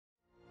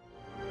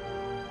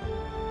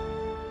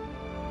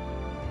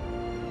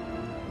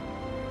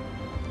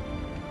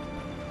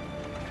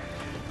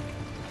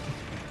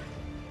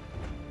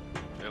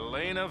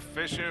Elena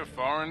Fisher,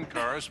 foreign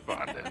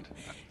correspondent.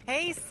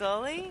 Hey,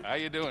 Sully. How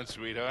you doing,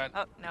 sweetheart?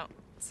 Oh, no.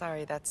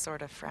 Sorry, that's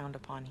sort of frowned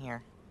upon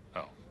here.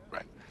 Oh,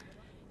 right.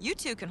 You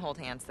two can hold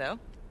hands, though.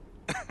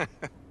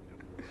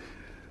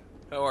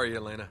 How are you,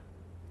 Elena?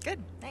 Good,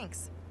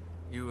 thanks.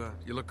 You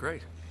look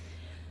great.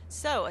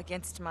 So,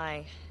 against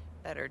my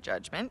better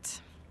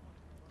judgment,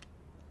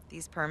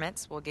 these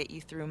permits will get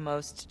you through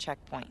most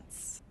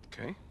checkpoints.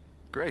 Okay,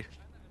 great.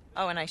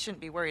 Oh, and I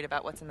shouldn't be worried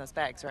about what's in those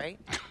bags, right?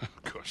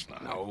 Of course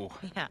not. No.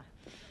 Yeah.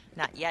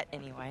 Not yet,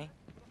 anyway.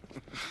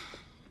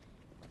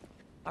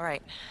 All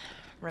right.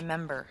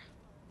 Remember,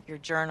 you're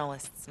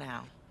journalists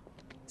now.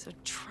 So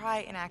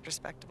try and act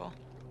respectable.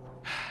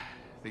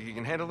 Think you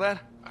can handle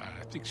that?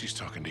 I think she's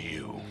talking to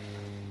you.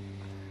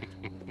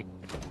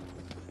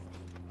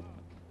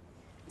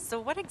 So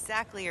what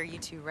exactly are you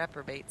two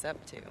reprobates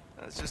up to?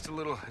 It's just a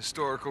little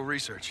historical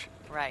research.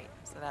 Right,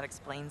 so that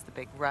explains the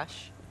big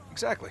rush.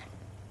 Exactly.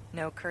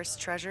 No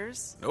cursed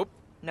treasures? Nope.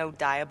 No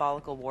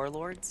diabolical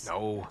warlords?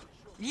 No.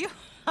 You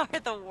are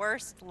the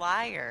worst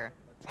liar.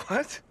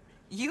 What?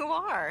 You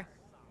are.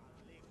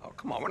 Oh,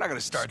 come on, we're not gonna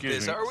start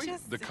Excuse this, me. are we?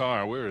 Just- The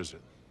car, where is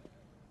it?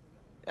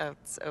 Oh,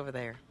 it's over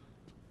there.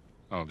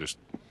 I'll just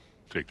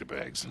take the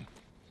bags and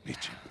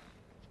meet you.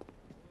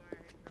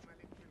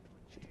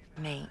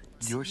 Nate.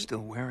 You're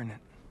still wearing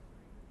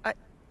it.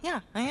 Yeah,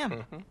 I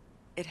am.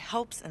 It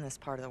helps in this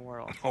part of the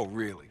world. Oh,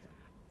 really?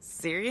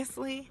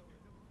 Seriously?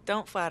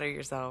 Don't flatter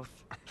yourself.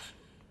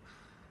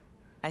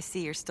 I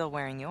see you're still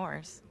wearing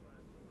yours.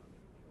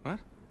 What?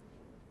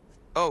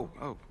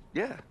 Oh,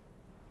 yeah.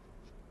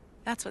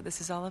 That's what this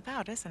is all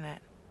about, isn't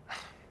it?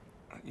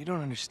 You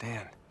don't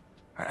understand.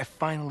 I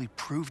finally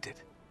proved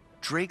it.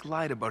 Drake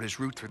lied about his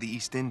route through the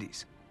East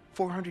Indies.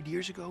 400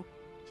 years ago,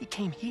 he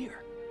came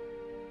here.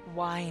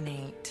 Why,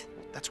 Nate?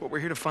 That's what we're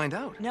here to find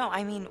out. No,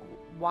 I mean,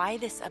 why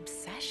this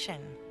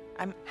obsession?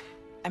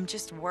 I'm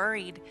just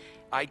worried.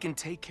 I can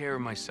take care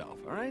of myself,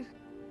 all right?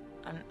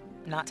 I'm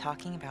not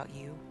talking about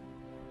you.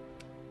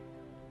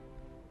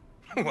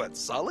 What,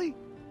 Sully?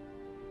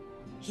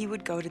 He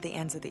would go to the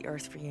ends of the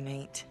earth for you,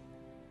 Nate.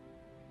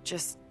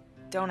 Just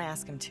don't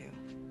ask him to.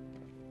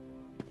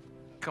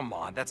 Come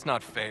on, that's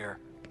not fair.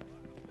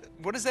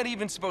 What is that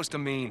even supposed to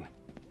mean?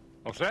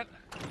 All set?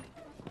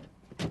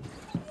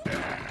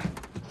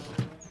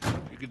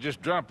 You could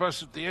just drop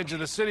us at the edge of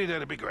the city,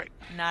 that'd be great.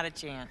 Not a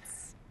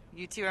chance.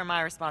 You two are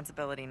my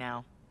responsibility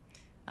now.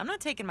 I'm not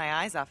taking my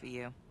eyes off of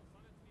you.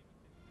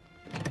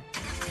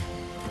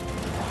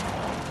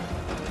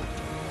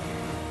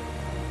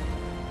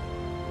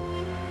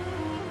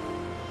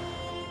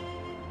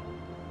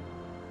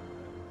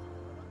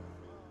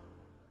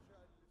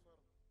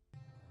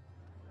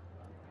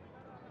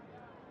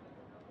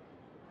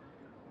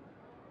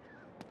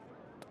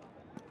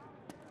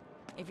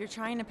 If you're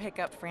trying to pick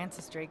up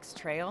Francis Drake's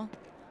trail,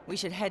 we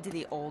should head to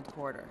the old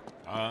quarter.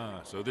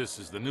 Ah, so this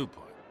is the new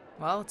part.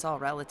 Well, it's all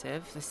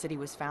relative. The city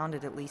was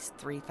founded at least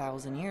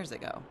 3,000 years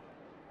ago.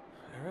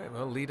 All right,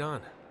 well, lead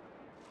on.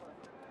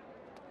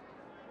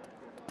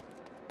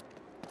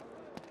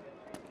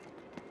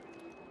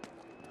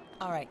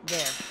 All right,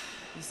 there.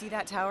 You see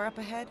that tower up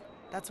ahead?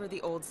 That's where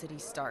the old city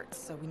starts,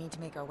 so we need to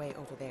make our way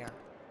over there.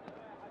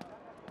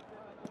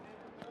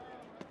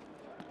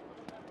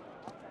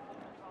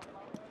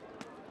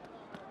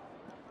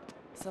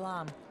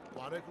 Salam.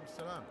 وعليكم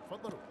السلام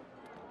تفضلوا.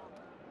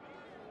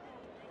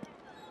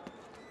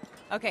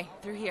 Okay,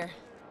 through here.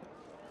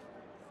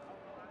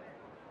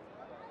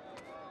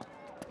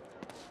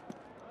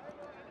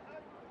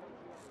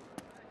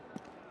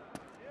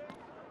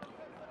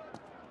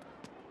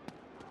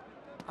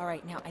 All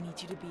right, now I need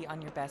you to be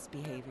on your best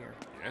behavior.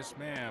 Yes,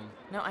 ma'am.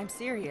 No, I'm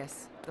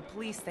serious. The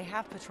police, they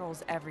have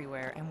patrols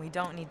everywhere, and we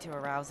don't need to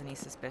arouse any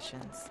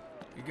suspicions.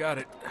 You got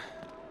it.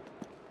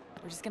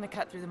 We're just gonna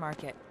cut through the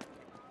market.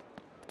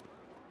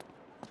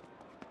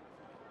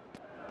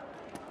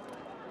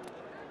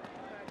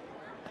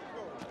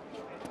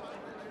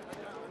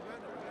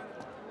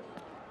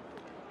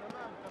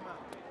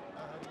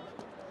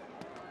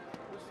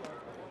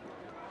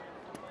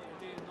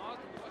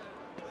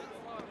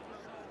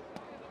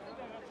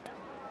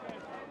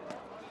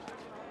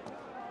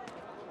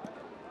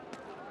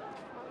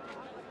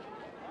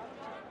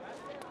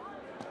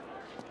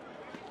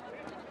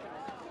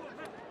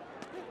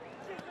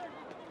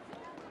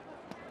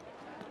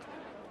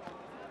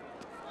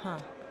 Huh.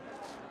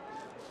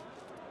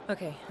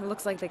 Okay, it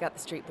looks like they got the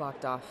street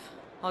blocked off.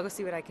 I'll go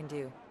see what I can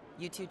do.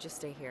 You two just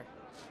stay here.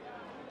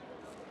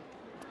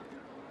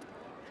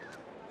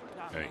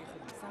 Hey,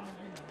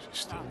 she's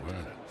still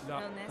wearing it.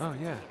 Oh,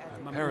 yeah.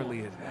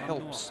 Apparently it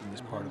helps in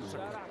this part of the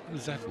world. What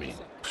does that mean?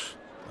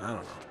 I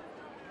don't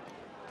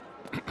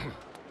know.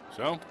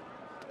 So?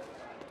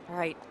 All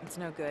right, it's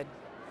no good.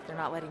 They're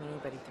not letting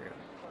anybody through.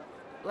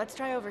 Let's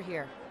try over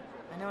here.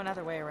 I know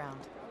another way around.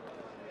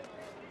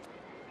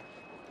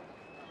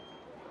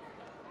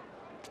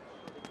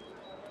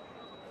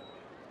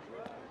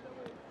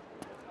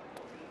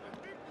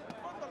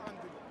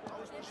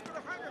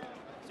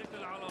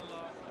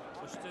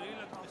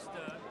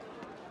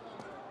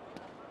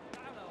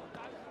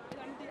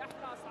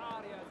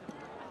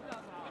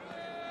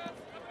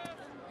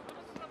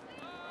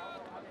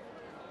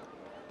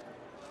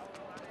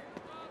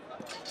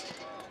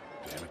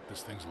 Damn it,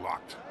 this thing's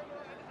locked.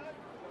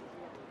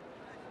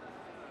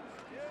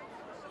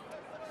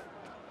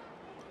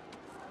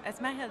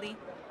 اسمح لي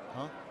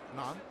ها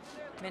نعم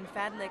من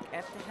فضلك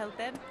افتح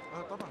الباب.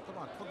 طبعا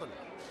طبعا تفضلي.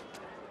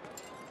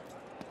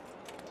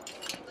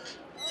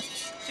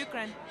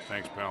 شكرا.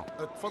 Thanks, pal.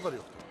 تفضلي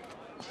اختي.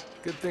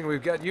 Good thing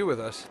we've got you with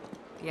us.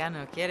 Yeah,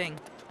 no kidding.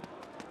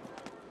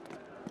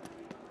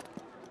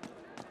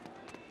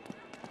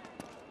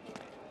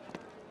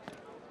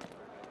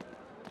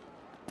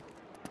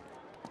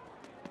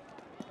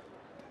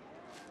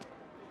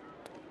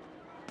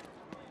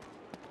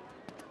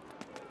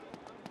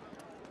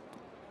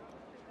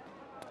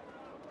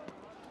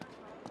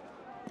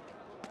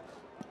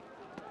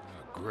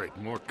 Great,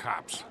 more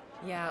cops.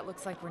 Yeah, it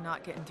looks like we're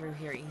not getting through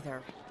here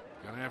either.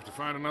 Gonna have to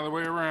find another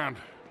way around.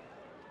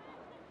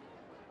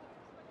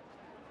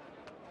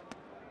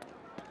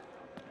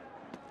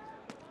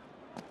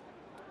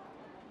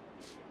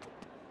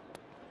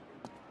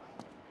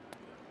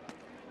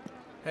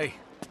 Hey,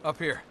 up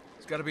here.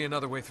 There's got to be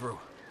another way through.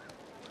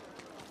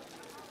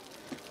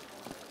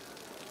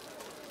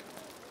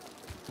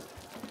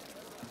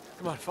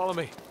 Come on, follow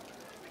me.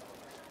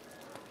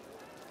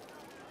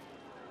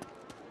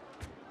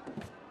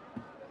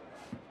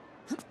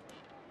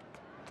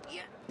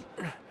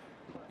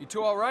 You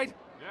two all right?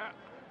 Yeah,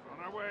 on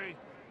our way.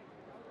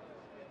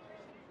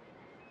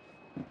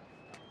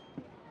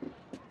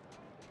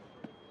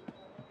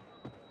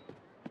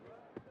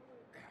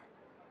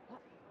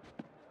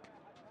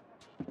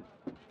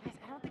 Guys,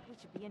 I don't think we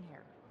should be in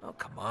here. Oh,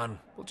 come on.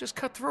 We'll just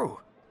cut through.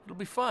 It'll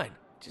be fine.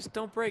 Just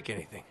don't break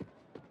anything.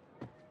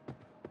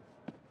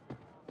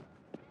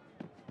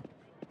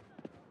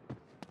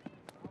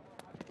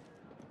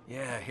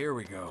 Yeah, here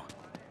we go.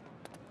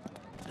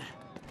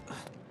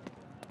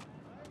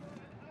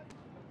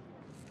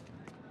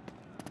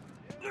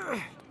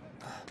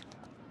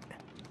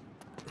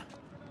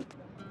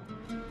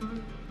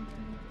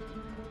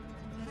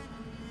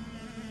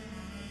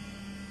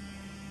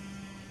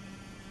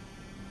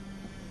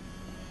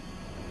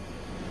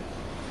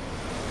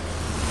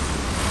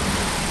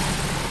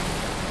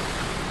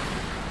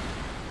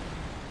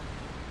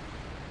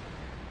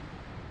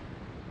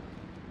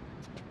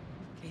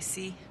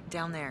 See?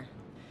 Down there.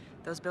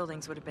 Those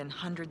buildings would have been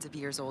hundreds of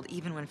years old,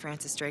 even when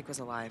Francis Drake was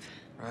alive.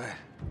 Right.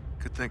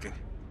 Good thinking.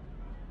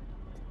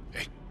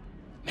 Hey,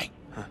 Nate.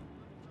 Huh?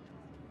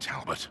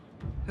 Talbot.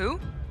 Who?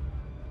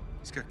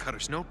 He's got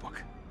Cutter's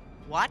notebook.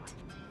 What?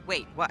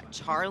 Wait, what?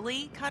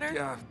 Charlie Cutter?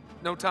 Yeah,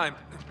 no time.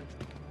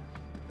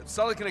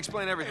 Sully can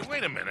explain everything. Hey,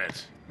 wait a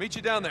minute. Meet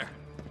you down there.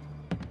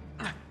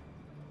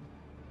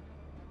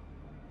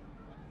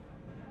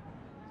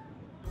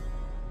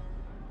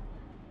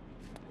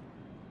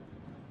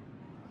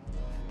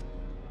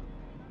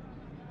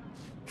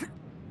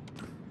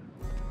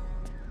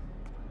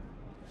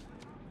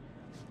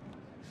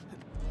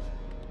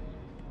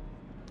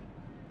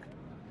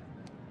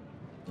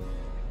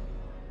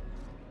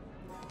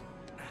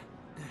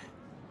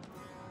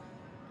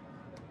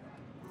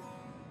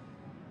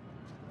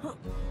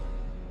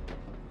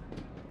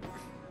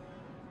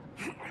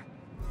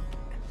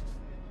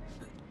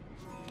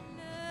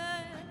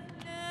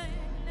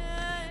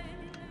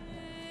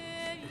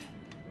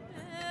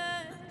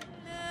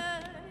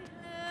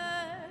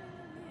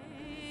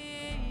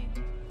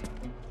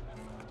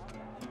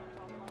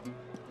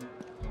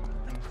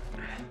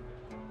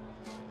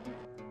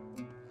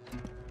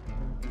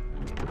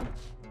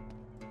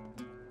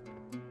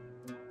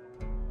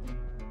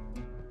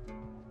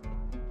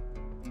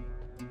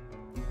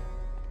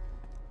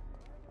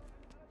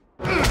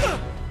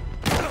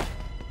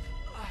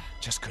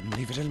 Just couldn't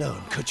leave it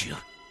alone, could you?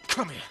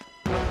 Come here.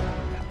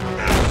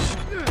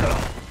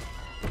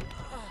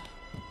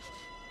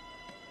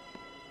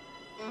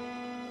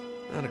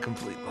 Not a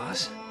complete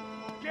loss.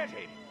 Get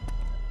him.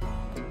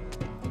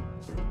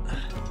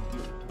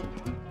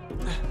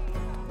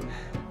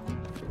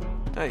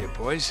 Hiya,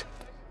 boys.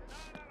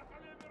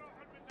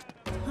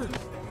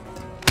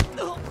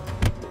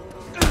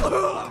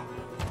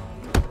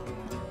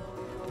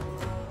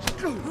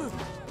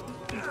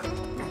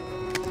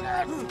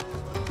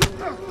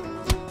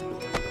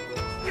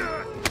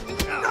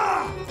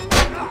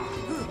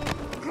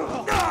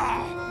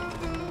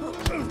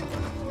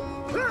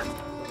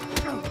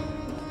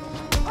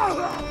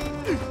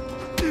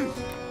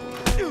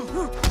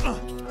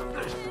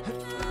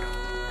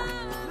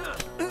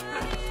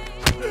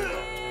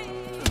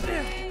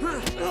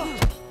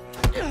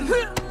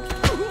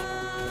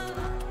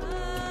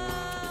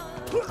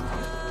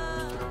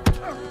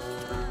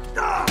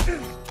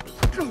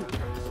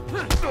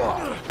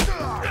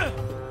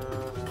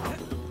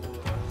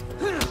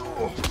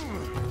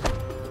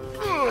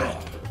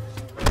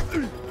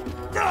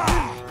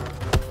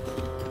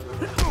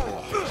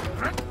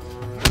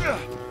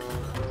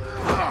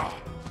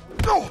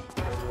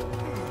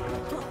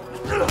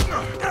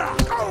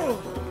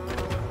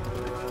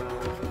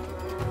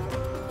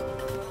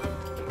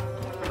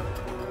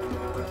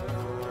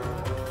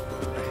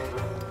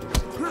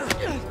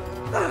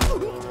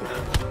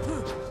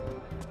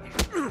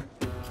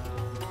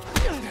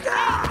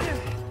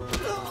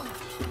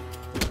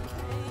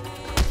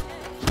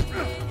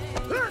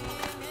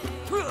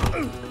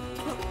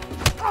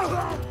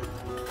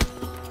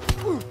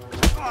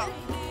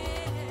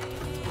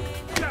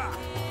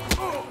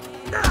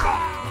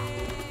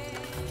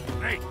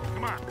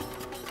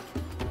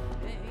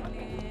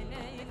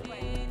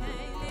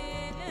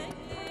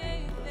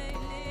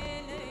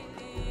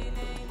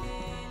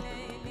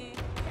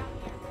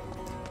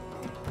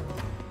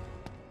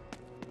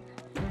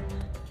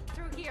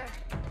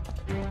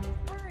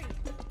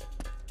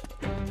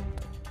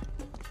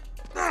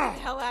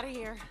 out of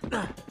here.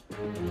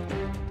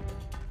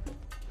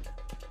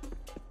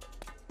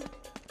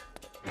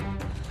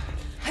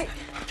 Hey,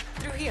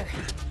 through here.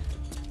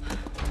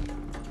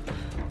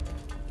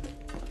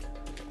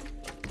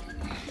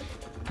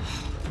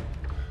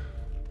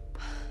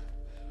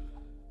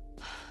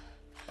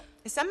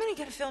 Is somebody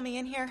gonna fill me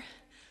in here?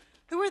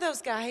 Who are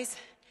those guys?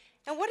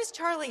 And what does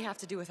Charlie have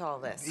to do with all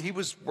this? He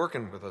was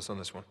working with us on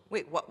this one.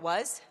 Wait, what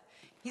was?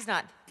 He's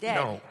not dead.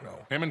 No.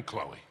 Him and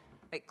Chloe.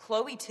 Wait,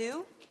 Chloe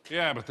too?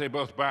 Yeah, but they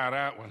both bowed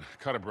out when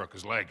Cutter broke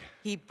his leg.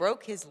 He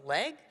broke his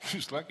leg?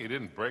 He's lucky he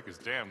didn't break his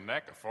damn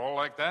neck or fall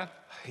like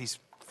that. He's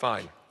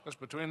fine. Just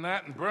between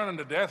that and burning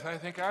to death, I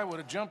think I would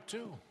have jumped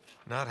too.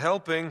 Not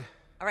helping.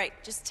 All right,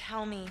 just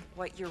tell me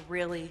what you're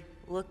really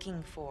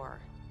looking for.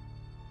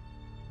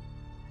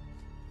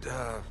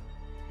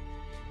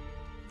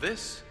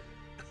 This?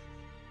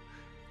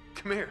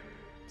 Come here.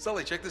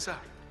 Sully, check this out.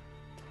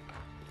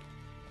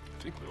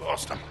 I think we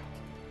lost him.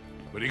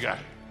 What do you got?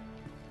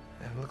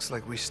 It looks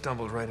like we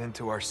stumbled right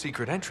into our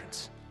secret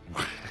entrance.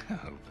 Well,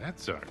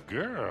 that's our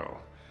girl.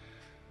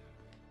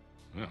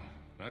 Well,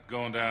 not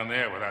going down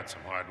there without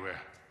some hardware.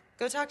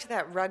 Go talk to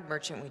that rug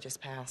merchant we just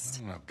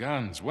passed. Oh,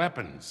 guns,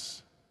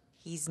 weapons.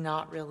 He's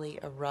not really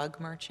a rug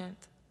merchant.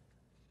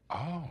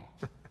 Oh,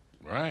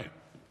 right.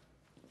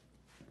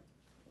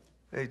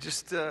 Hey,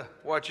 just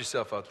watch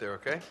yourself out there,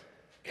 okay?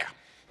 Yeah.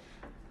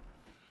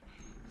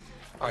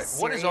 All right,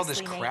 what is all this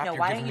Seriously, crap Nate? No, you're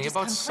why giving don't me you just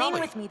about come Sully?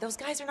 clean with me? Those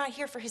guys are not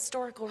here for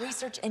historical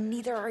research, and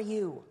neither are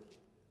you.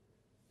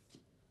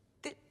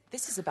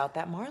 This is about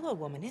that Marlowe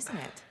woman, isn't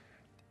it?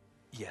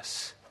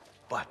 Yes,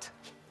 but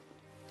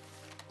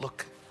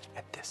look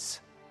at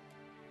this.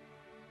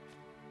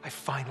 I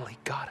finally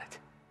got it.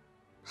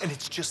 And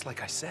it's just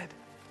like I said.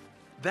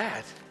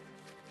 That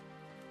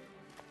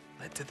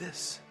led to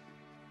this.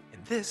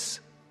 And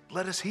this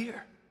led us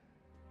here.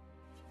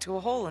 To a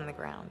hole in the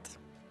ground.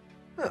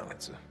 Oh,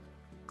 it's a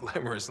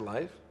glamorous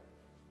life.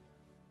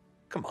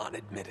 Come on,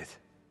 admit it.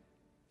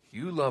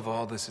 You love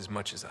all this as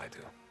much as I do.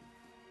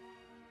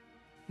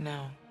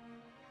 No.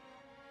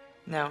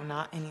 No,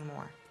 not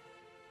anymore.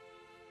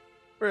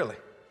 Really?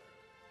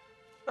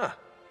 Huh.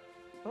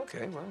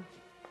 Okay, well,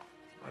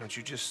 why don't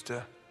you just,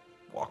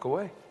 walk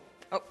away?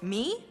 Oh,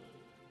 me?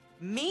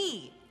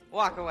 Me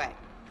walk away.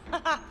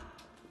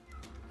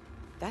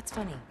 That's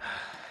funny.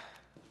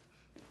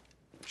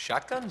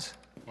 Shotguns?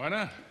 Why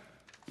not?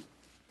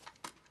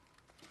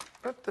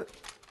 What the?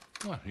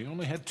 What, he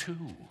only had two.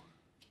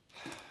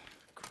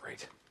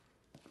 Great.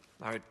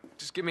 All right,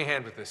 just give me a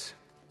hand with this.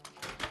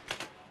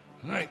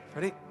 All right.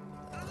 Ready?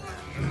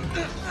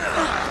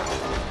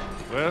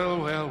 Well,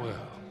 well,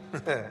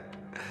 well.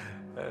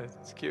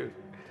 It's cute.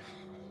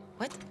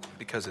 What?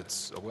 Because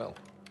it's a well.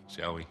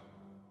 Shall we?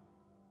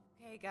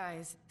 Okay,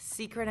 guys.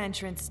 Secret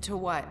entrance to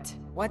what?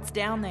 What's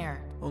down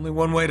there? Only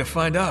one way to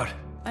find out.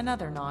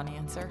 Another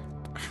non-answer.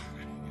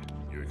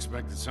 You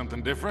expected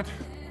something different?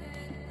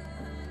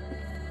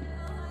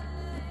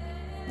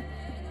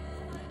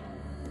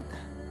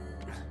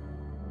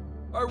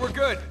 All right, we're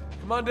good.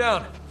 Come on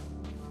down.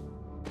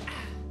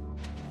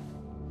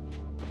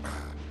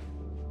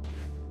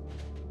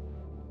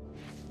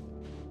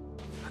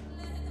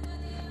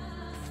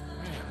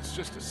 Man, it's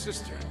just a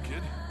cistern,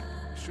 kid.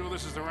 You sure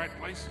this is the right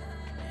place?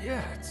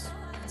 Yeah,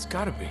 it's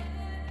gotta be.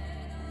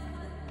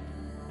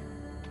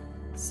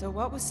 So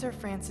what was Sir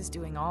Francis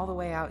doing all the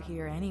way out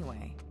here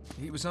anyway?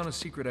 He was on a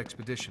secret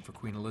expedition for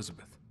Queen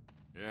Elizabeth.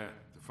 Yeah,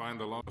 to find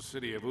the lost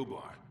city of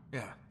Ublar.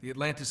 Yeah, the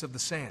Atlantis of the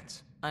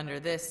Sands. Under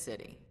this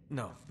city.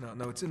 No,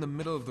 it's in the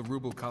middle of the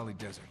Rubel Kali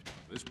Desert.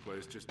 This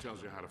place just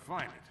tells you how to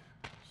find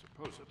it,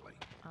 supposedly.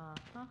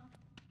 Uh-huh.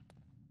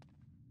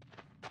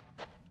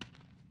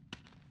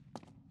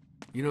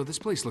 You know, this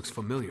place looks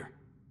familiar.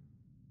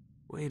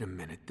 Wait a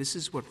minute, this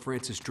is what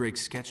Francis Drake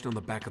sketched on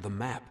the back of the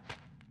map.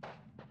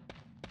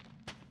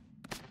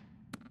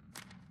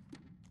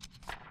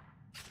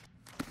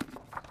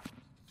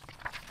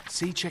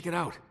 See, check it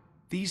out.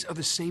 These are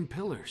the same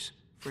pillars.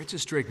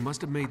 Francis Drake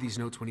must have made these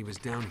notes when he was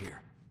down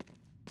here.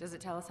 Does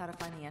it tell us how to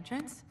find the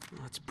entrance?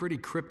 Well, it's pretty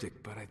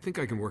cryptic, but I think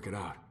I can work it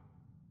out.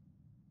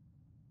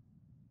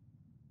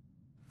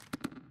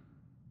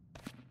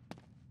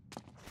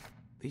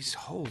 These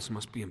holes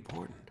must be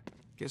important.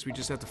 Guess we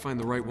just have to find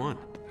the right one.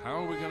 How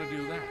are we gonna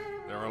do that?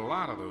 There are a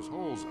lot of those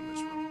holes in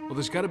this room. Well,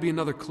 there's got to be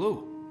another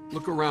clue.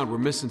 Look around, we're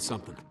missing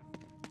something.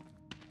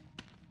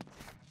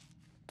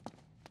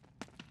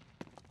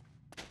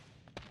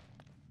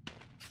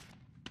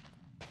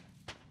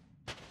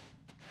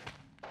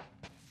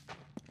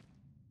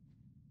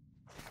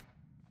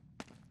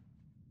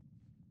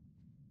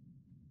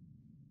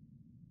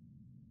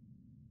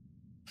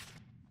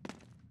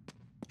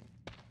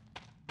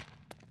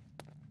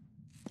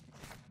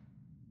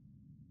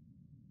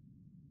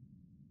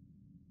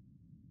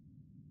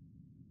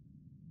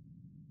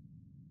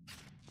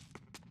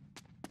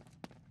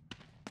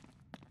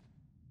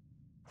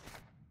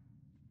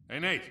 Hey,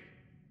 Nate.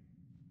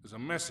 There's a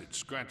message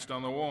scratched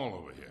on the wall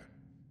over here.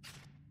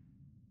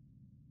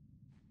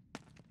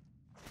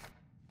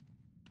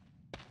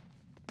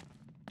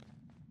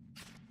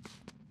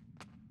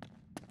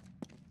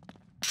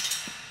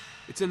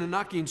 It's an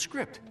Enochian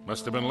script.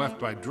 Must have been left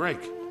by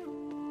Drake.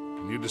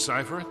 Can you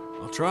decipher it?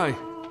 I'll try.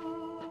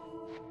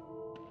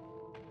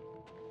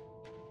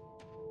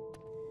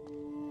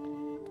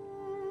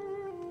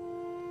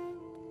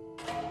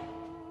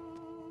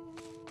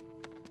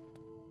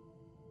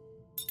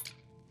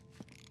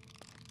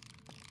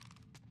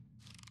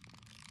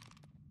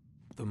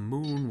 The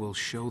moon will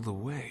show the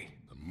way.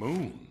 The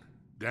moon?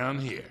 Down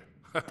here?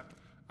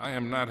 I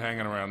am not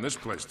hanging around this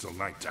place till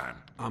nighttime.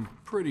 I'm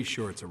pretty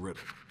sure it's a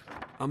riddle.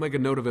 I'll make a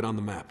note of it on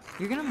the map.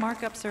 You're gonna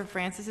mark up Sir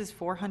Francis's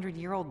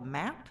 400-year-old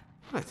map?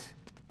 What?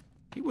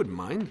 He wouldn't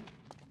mind.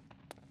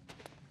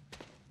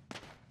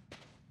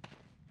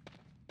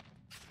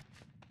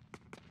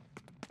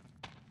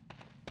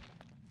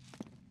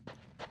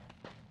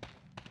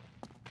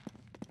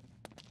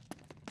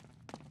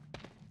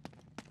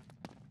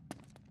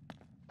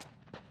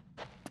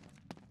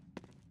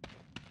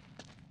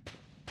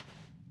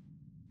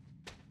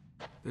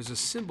 There's a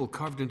symbol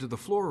carved into the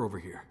floor over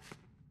here.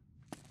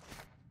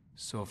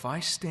 So if I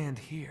stand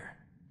here...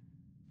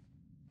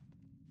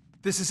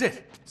 This is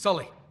it!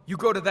 Sully, you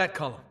go to that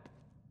column.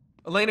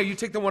 Elena, you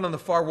take the one on the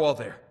far wall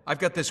there. I've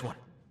got this one.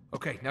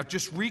 Okay, now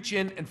just reach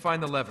in and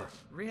find the lever.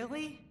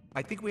 Really?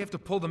 I think we have to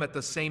pull them at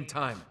the same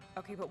time.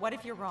 Okay, but what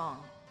if you're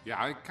wrong?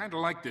 Yeah, I kinda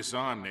like this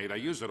on, Nate. I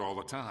use it all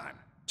the time.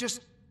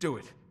 Just do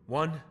it.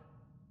 1,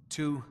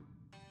 2,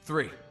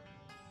 3.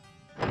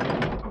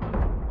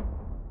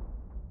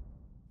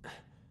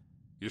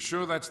 You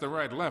sure that's the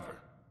right lever?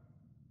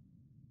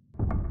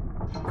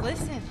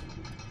 Listen.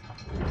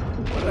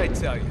 What did I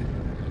tell you?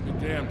 Be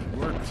damned, it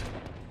worked.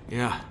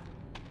 Yeah.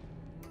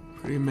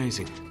 Pretty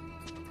amazing.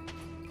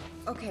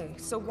 Okay,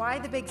 so why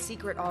the big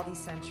secret all these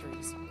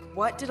centuries?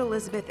 What did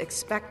Elizabeth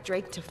expect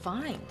Drake to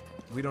find?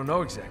 We don't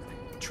know exactly.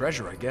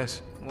 Treasure, I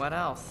guess. What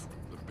else?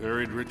 The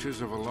buried riches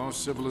of a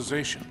lost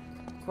civilization.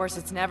 Of course,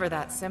 it's never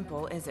that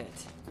simple, is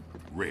it?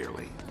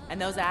 Rarely.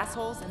 And those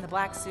assholes in the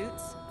black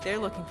suits? They're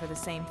looking for the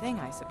same thing,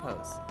 I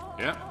suppose.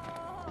 Yeah,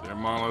 they're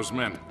Marlowe's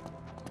men.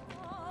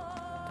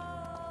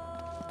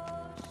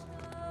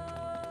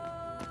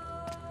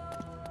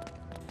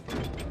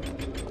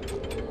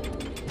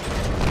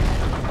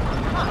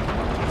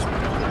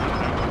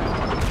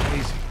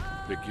 Easy.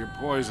 Pick your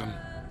poison.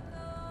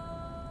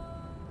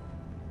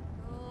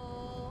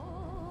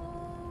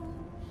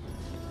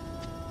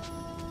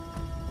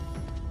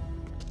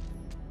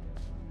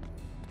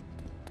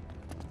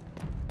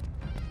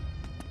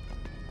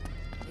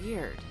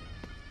 Weird.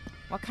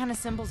 What kind of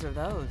symbols are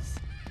those?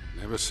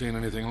 Never seen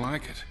anything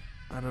like it.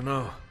 I don't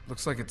know.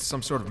 Looks like it's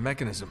some sort of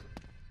mechanism.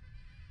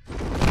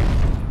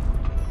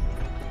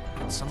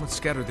 Someone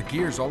scattered the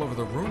gears all over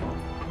the room.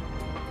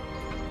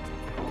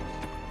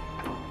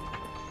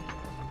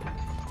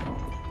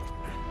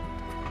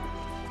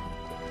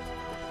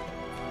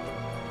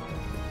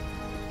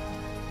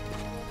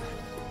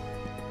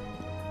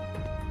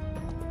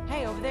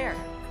 Hey, over there.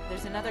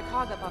 There's another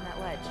cog up on that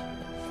ledge.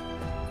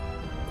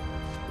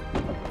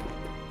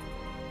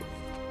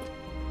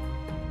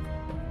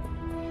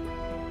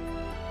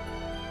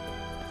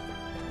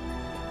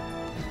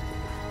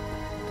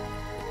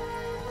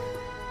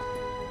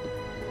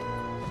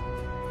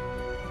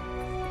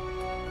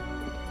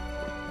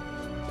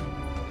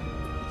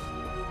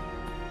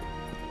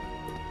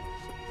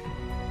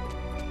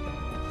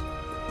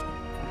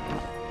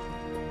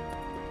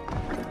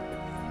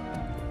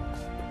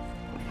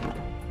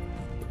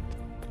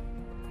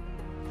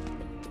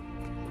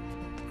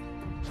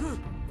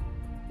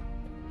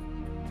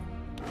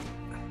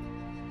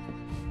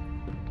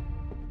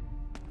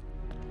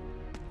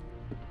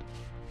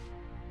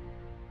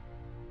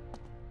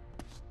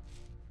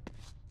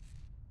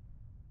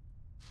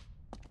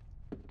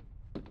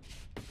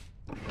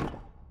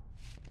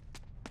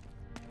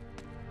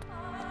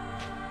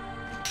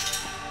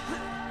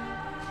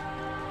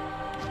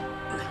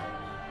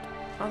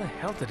 How the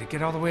hell did it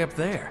get all the way up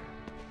there?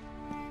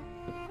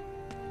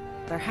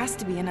 There has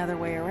to be another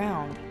way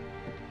around.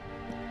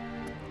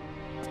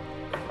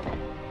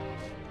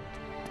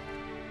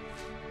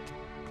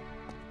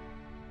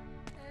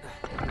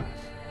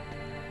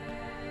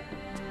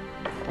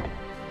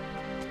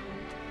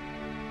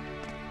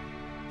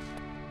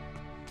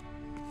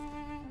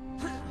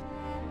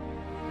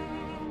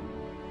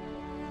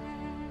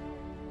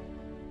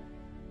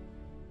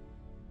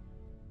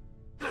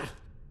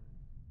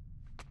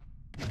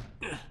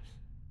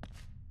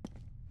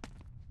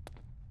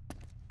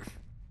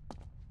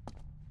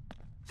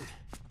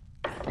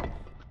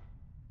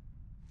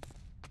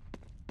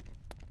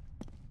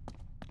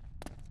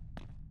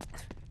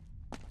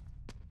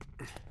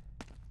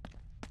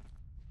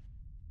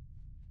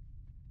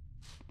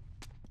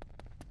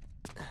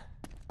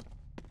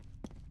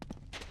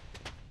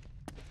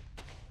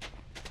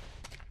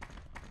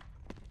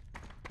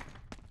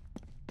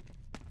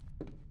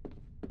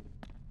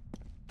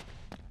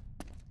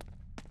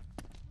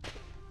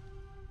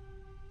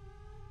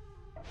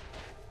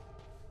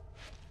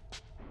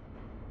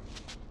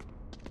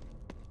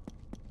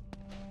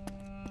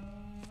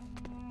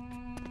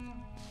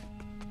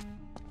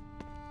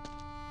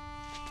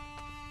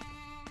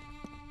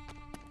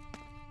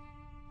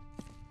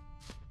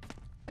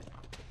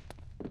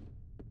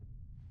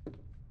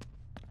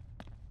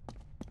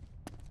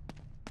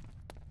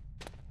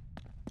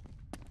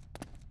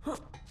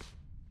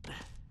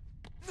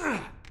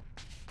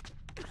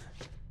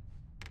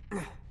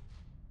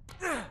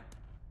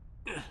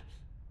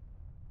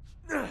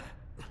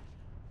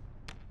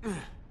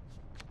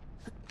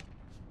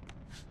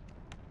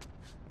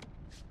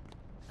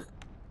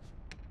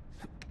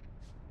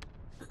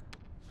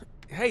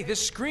 Hey,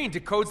 this screen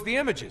decodes the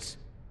images.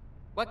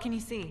 What can you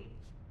see?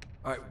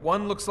 Alright,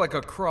 one looks like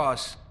a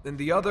cross, and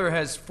the other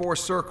has 4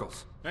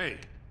 circles. Hey,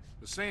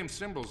 the same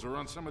symbols are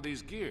on some of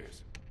these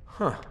gears.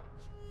 Huh.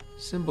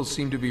 Symbols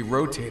seem to be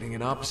rotating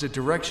in opposite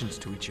directions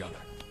to each other.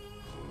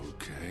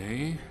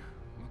 Okay.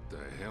 What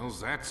the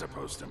hell's that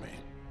supposed to mean?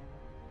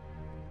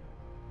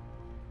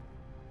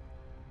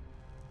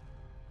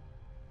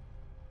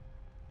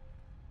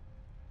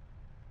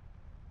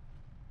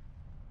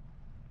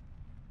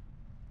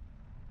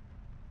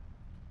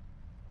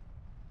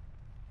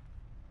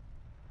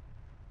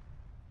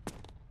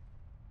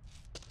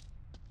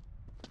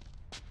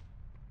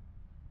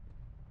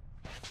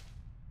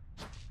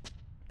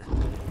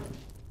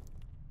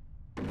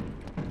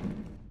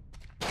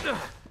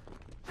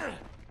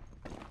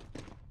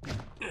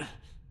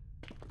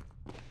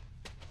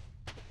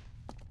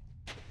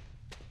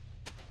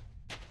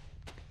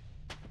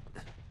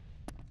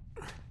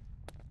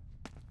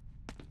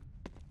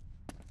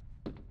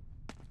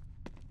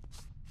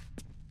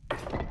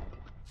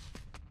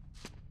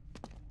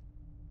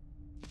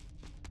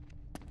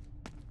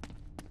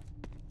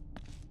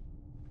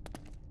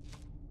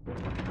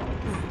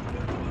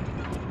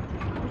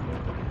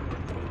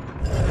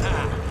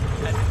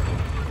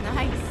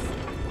 Nice.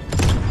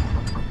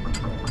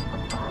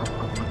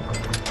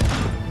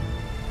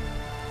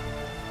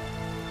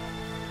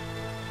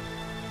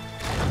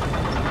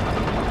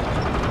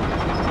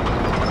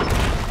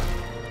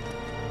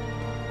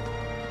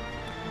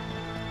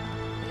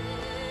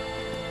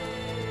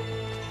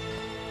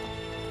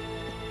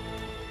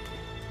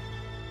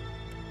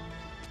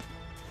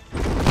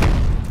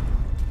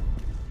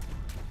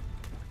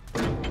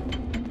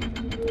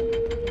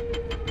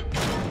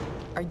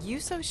 Are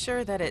you so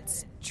sure that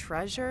it's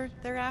treasure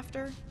they're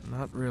after?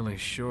 Not really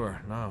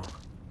sure, no.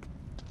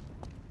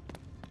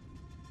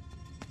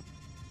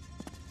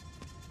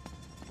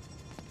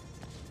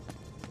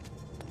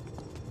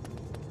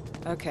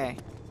 Okay,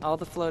 all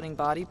the floating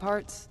body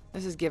parts?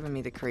 This is giving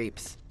me the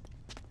creeps.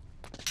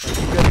 You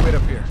guys wait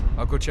up here.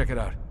 I'll go check it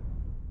out.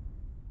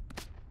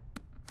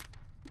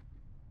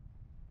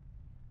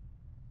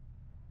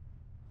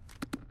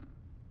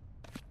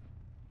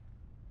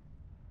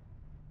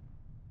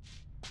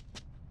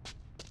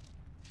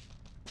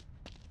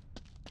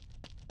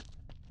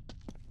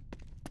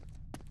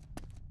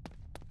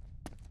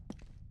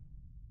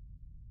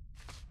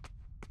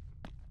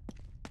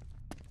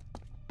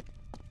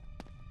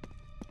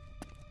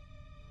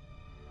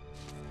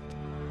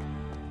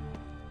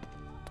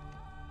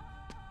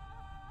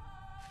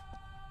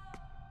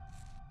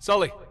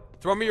 Sully,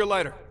 throw me your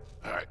lighter.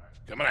 All right,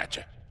 coming at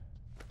you.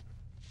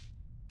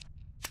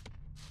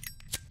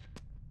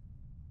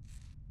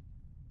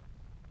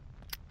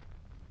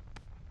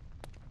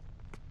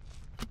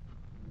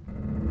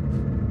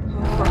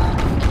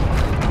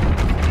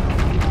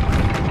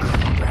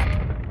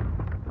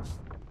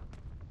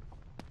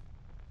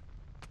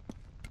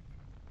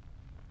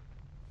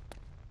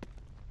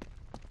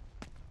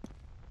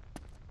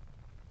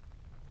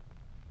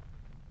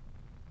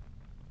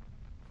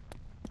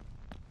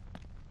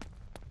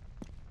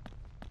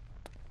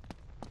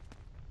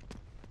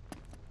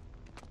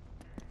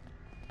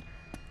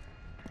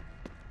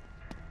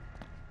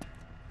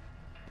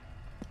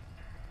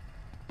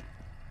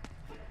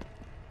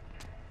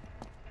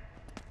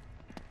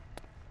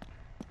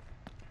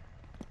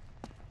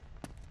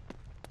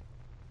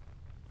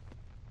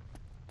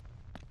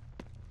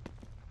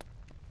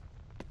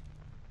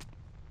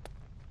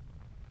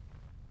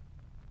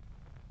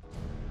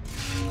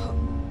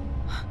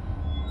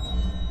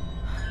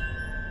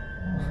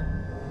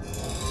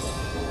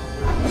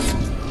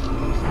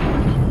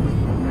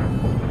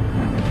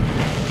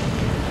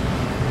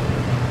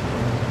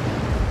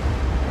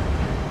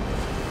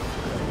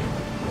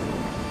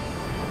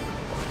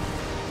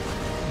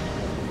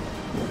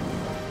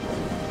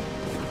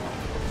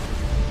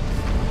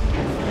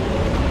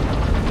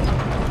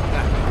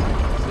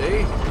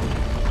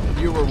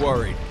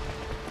 Worried.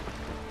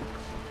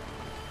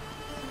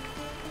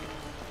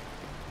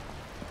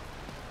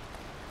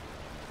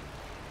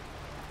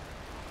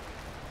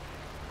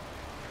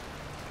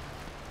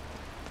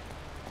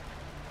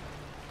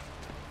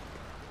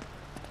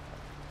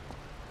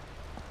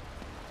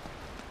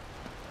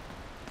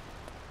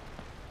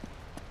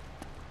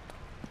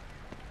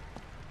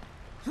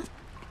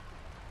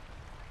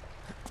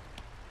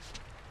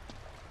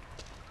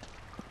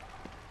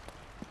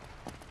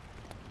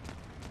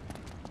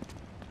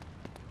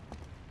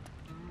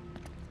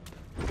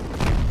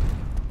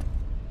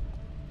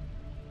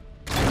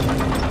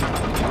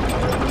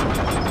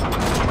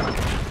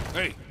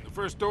 Hey, the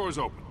first door's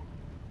open.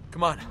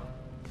 Come on.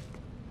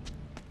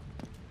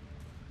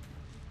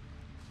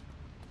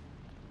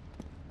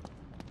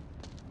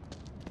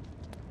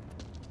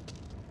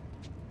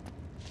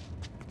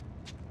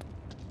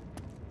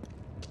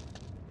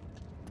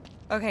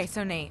 Okay,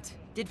 so Nate,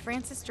 did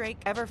Francis Drake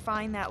ever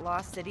find that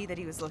lost city that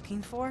he was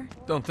looking for?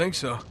 Don't think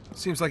so.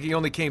 Seems like he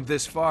only came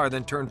this far,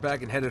 then turned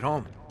back and headed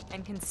home.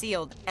 And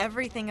concealed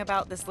everything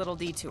about this little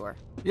detour?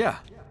 Yeah.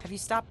 Have you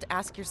stopped to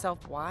ask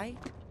yourself why?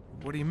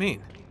 What do you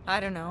mean? I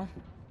don't know.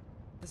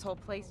 This whole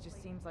place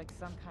just seems like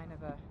some kind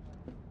of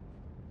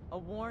a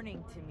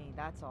warning to me,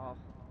 that's all.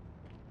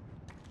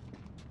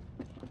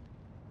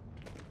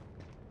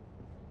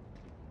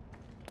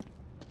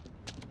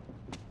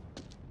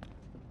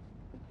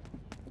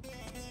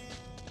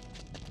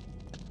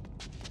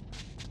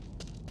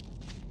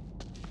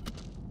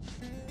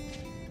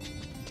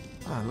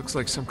 Oh, it looks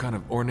like some kind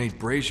of ornate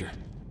brazier.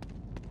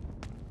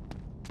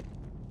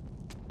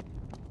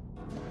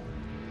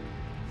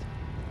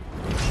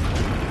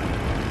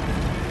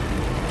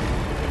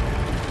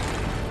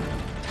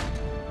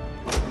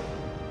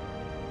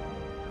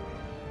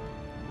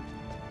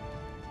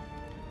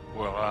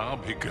 Well, I'll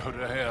be go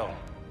to hell.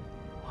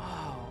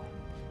 Wow.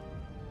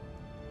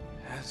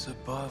 As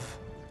above,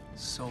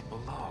 so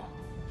below.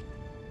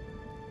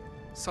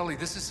 Sully,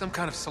 this is some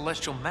kind of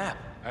celestial map.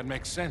 That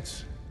makes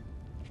sense.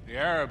 The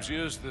Arabs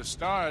used the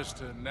stars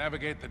to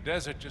navigate the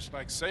desert just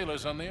like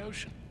sailors on the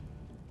ocean.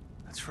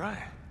 That's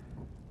right.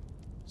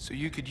 So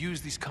you could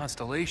use these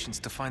constellations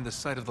to find the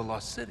site of the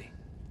lost city.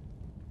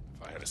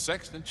 If I had a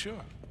sextant, sure.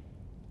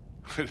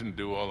 I didn't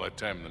do all that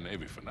time in the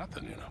Navy for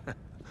nothing, you know.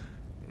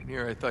 And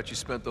here I thought you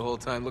spent the whole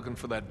time looking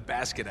for that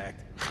basket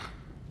act.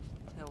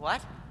 The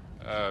what?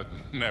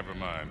 Never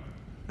mind.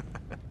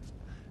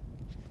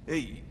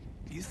 Hey,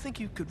 you think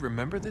you could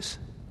remember this?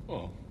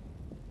 Well,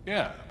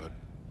 yeah, but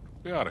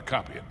we ought to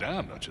copy it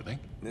down, don't you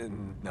think?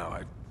 No,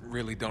 I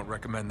really don't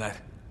recommend that.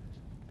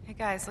 Hey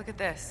guys, look at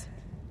this.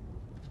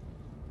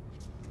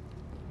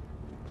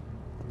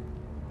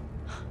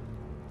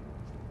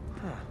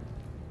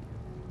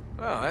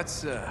 Well,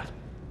 that's,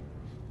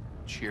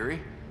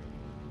 cheery.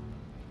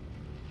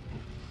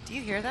 Do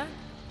you hear that?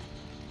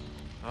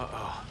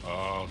 Uh-oh.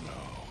 Oh, no.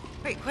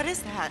 Wait, what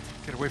is that?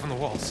 Get away from the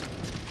walls.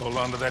 Hold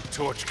on to that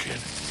torch, kid.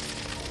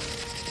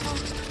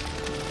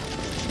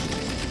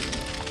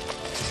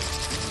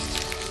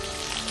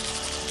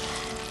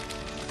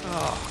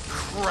 Oh,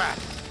 crap.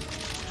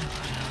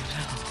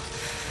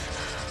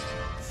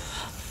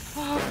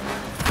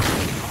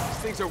 These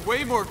things are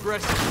way more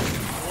aggressive.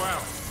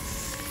 Wow.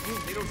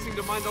 They don't seem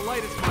to mind the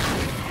light as much.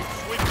 Keep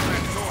swinging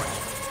that torch.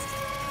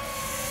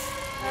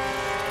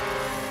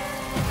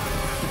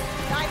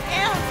 I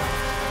am!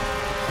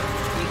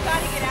 We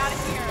gotta get out of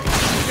here.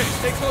 Okay,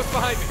 stay close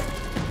behind me.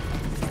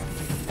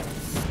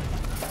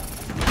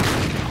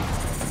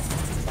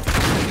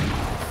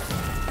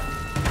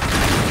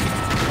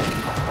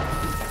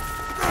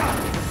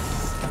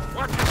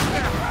 Watch your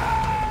step.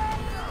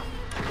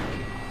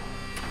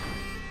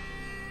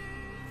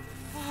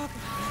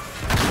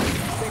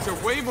 These things are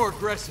way more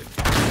aggressive.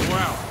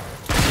 Wow.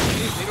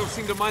 They don't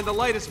seem to mind the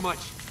light as much.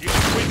 Keep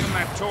swinging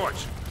that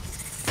torch.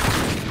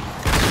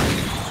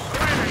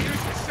 Elena,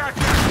 use the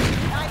shotgun.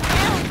 I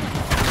am!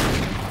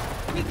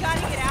 We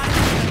gotta get out of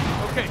here.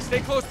 Okay, stay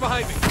close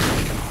behind me.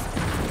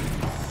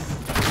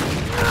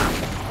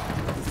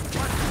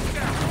 Watch your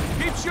step.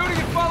 Keep shooting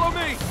and follow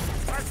me.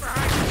 Right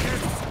behind you, kid.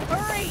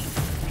 Hurry!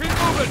 Keep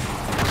moving.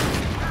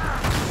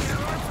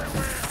 They're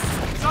everywhere.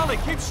 Sully,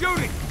 keep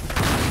shooting.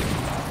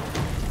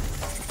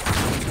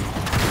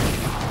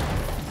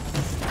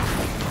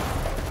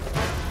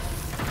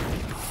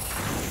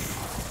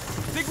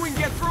 Think we can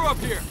get through up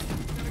here?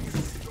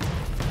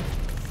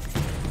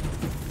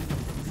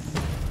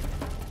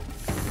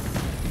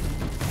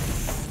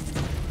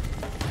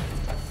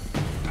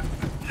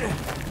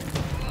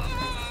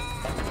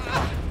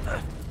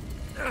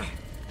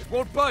 It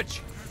won't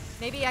budge.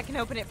 Maybe I can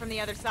open it from the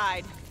other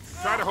side.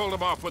 Try to hold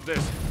him off with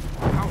this.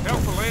 I'll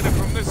help Elena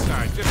from this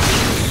side. Just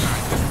this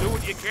side. Just do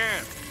what you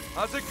can.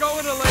 How's it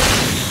going, Elena?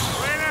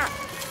 Elena!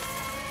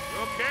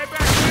 You okay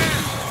back there?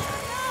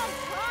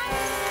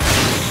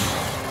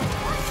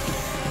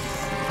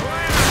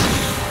 Elena!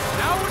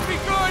 Now would be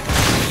good.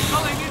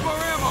 Sully, need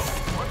more ammo.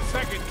 1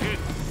 second, kid.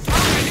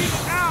 Sully, I need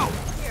it now.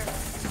 Here.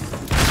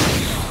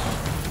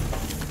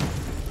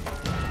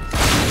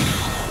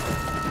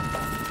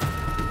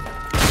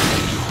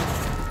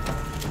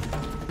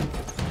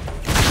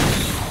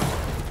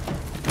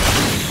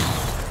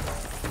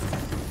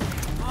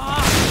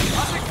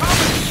 How's it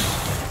coming?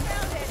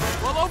 Found it.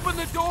 Well, open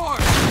the door.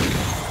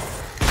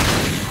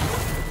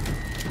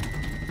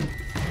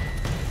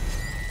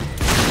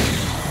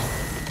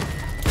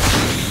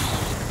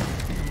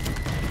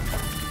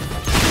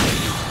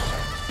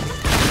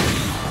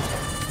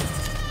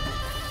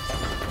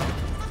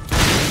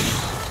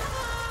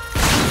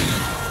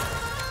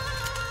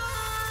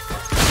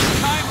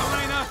 Time,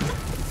 Elena.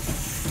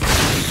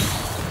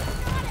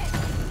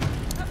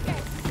 Okay.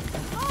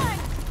 On!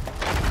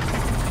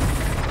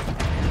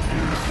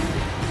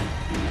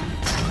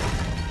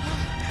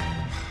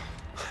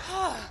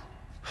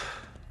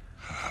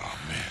 Oh,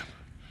 man.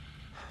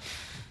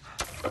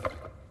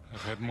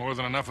 I've had more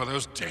than enough of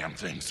those damn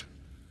things.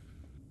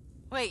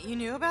 Wait, you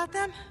knew about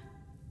them?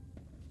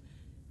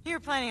 You were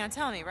planning on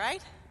telling me,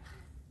 right?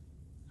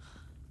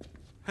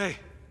 Hey.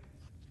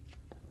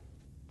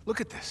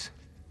 Look at this.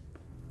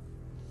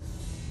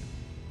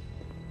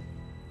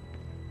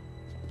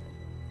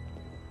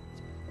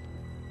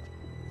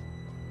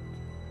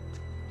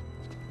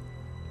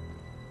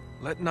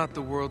 Let not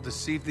the world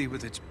deceive thee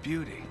with its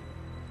beauty.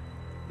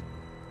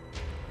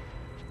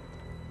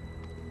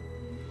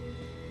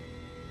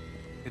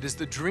 It is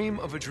the dream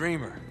of a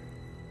dreamer.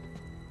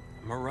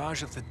 A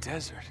mirage of the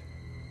desert.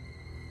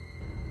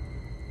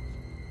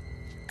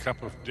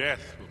 Cup of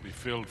death will be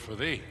filled for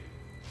thee.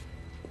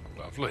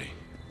 Lovely.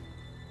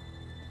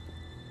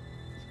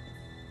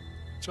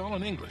 It's all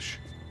in English.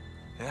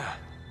 Yeah.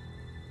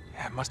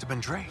 Yeah, it must have been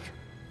Drake.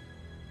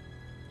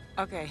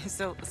 Okay,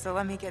 so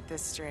let me get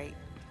this straight.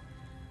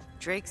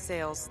 Drake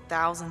sails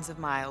thousands of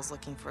miles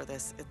looking for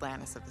this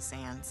Atlantis of the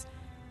Sands.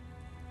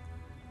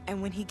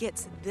 And when he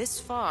gets this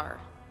far,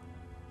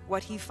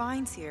 what he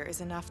finds here is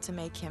enough to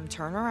make him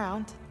turn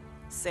around,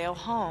 sail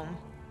home,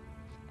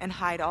 and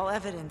hide all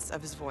evidence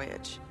of his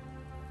voyage.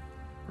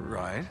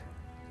 Right.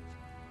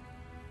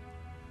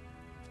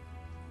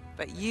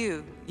 But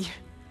you're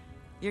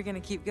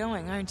gonna keep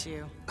going, aren't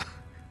you?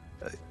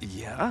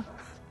 Yeah?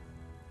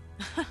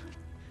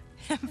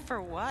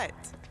 For what?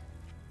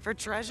 For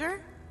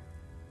treasure?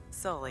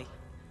 Sully,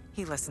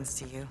 he listens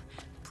to you.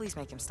 Please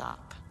make him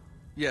stop.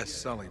 Yes,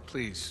 Sully,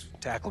 please,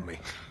 tackle me.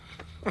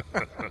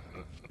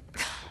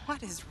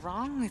 What is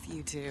wrong with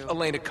you two?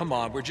 Elena, come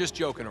on, we're just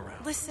joking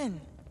around.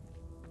 Listen,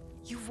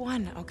 you've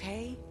won,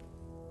 okay?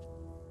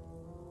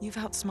 You've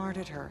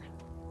outsmarted her.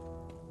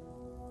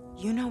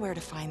 You know where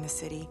to find the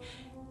city,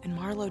 and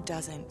Marlowe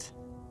doesn't.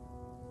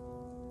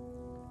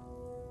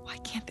 Why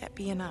can't that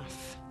be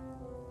enough?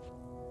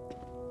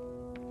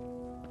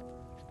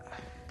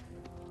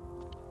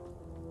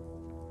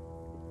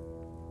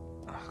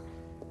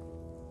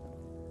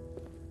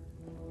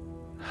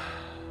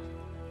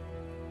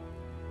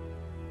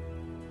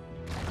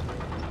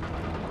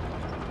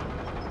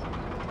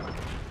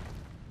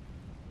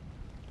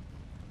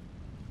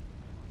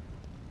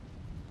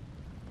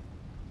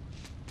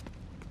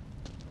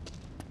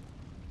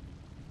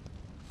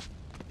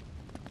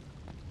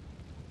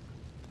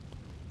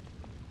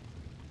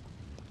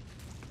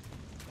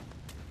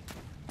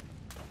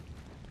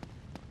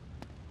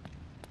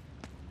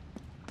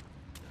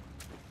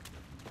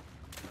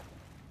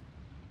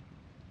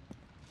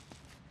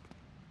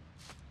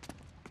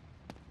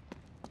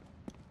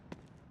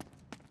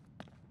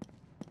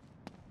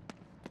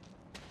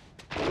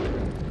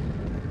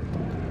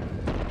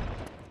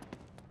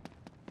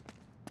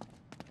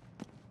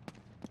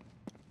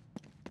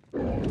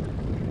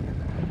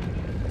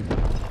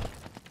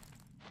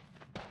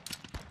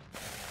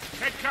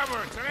 Take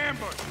cover, it's an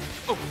ambush!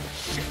 Oh,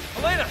 shit.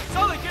 Elena!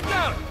 Sully, get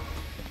down!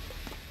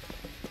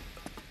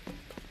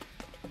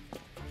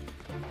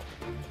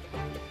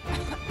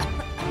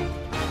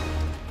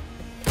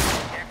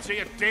 Can't see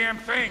a damn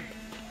thing!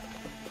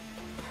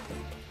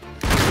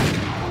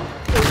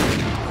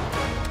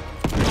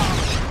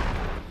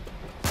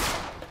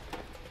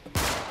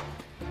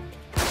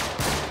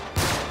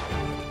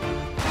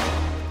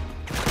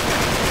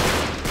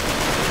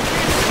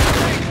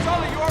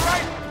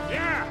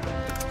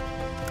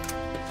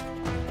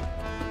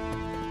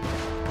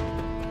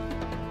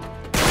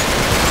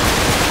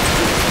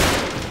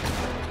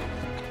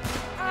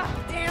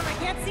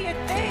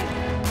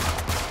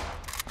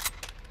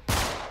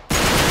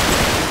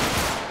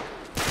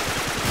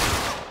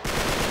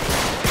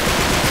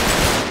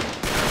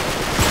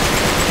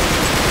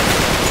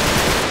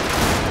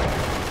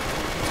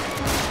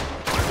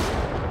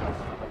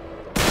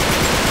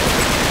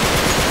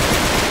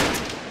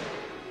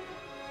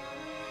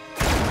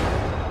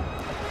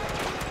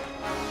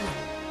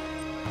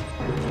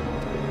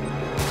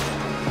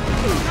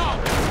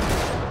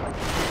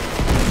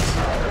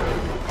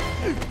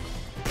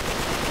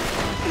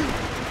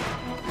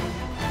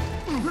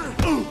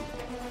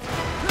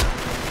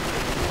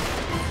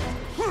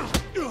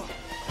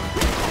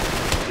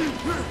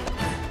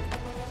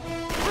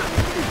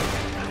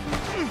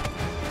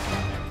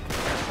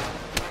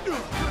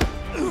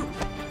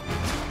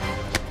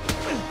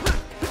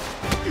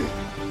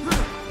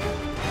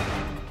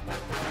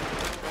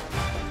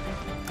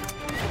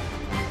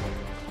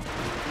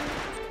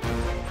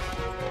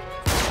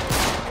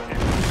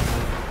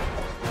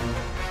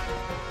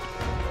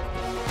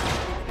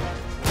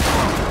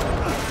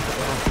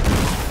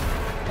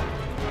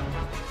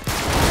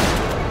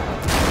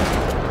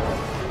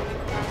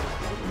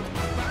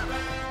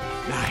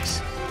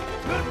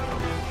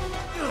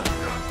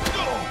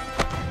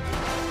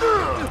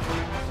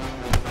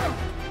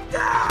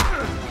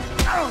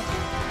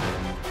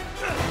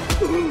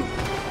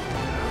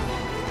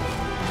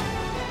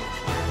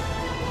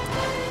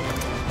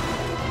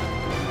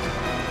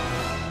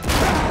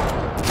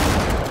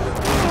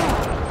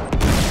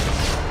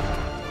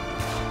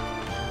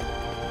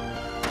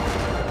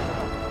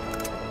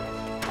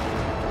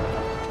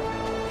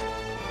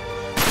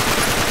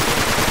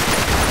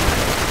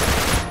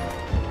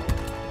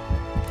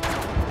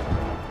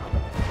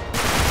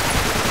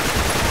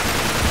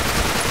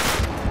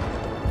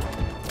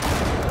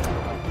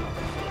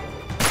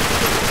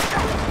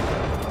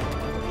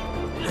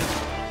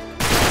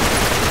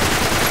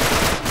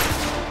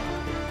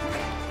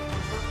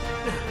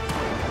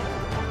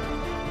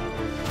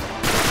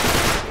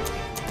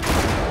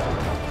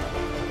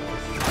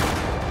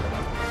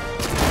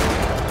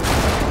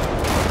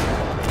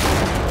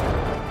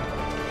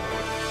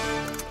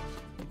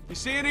 You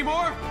see any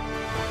more?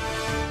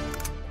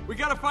 We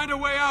gotta find a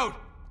way out!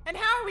 And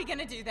how are we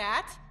gonna do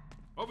that?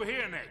 Over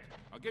here, Nate.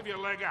 I'll give you a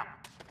leg up.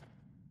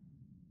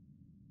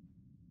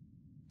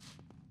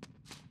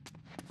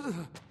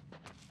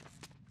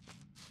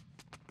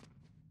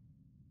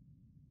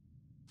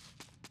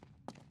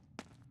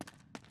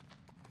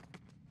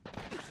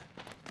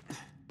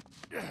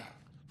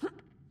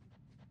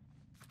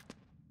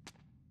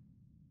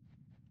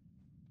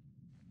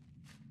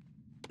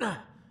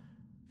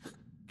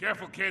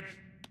 Careful, kid.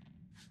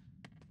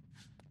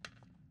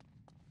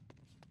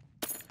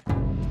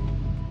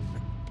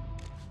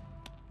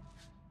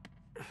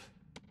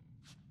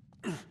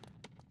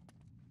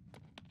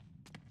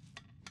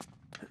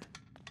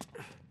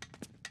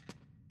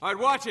 All right,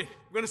 watch it.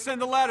 I'm gonna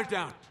send the ladder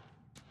down.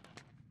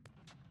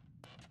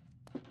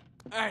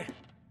 All right,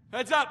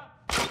 heads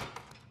up.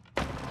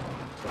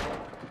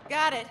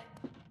 Got it.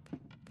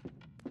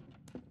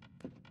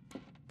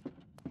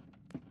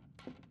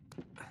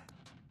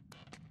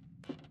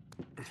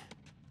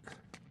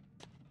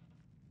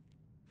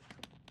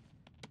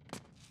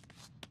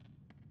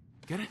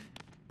 Get it?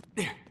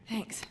 There.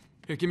 Thanks.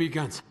 Here, give me your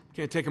guns.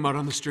 Can't take them out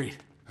on the street.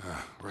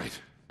 Right.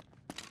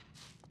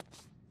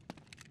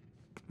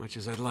 Much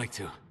as I'd like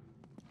to.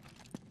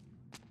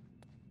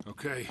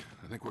 Okay,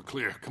 I think we're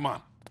clear. Come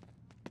on.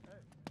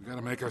 We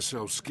gotta make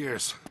ourselves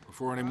scarce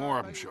before any more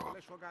of them show up.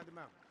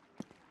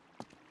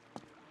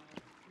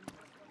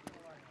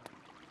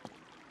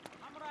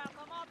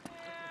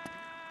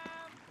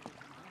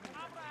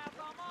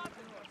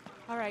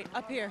 All right,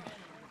 up here.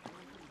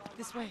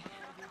 This way.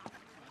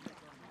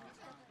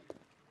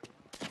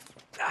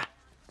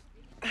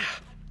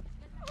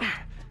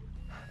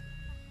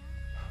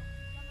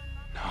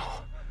 No.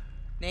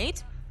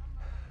 Nate?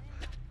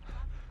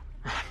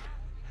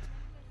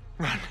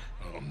 Run.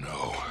 Oh,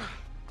 no.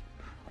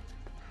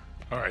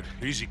 All right,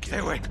 easy, kid. Stay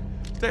away.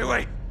 Stay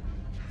away.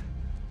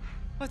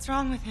 What's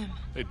wrong with him?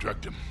 They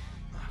drugged him.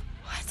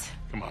 What?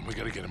 Come on, we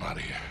gotta get him out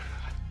of here.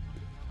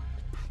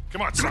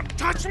 Come on, son.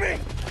 Touch me!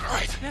 All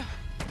right. No.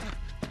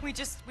 We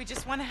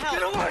just want to help.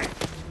 Get away!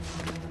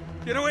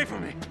 Get away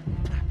from me!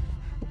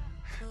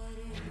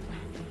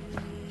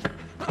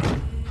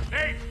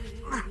 Nate!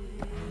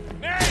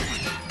 Nate!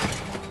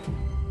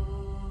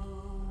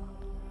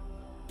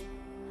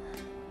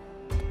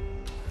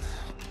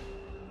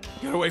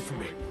 Get away from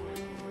me.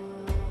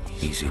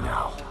 Easy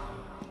now.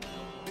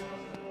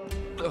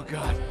 Oh,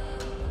 God.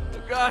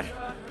 Oh, God.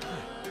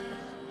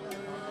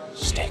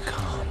 Stay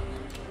calm.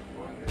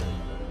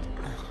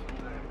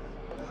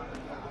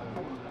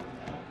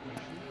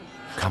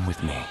 Come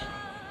with me.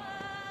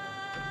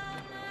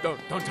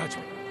 Don't touch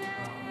me.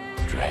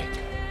 Drake.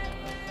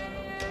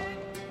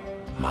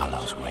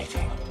 Marlowe's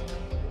waiting.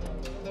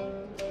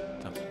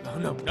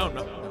 No.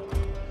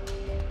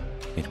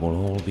 It will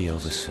all be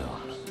over soon.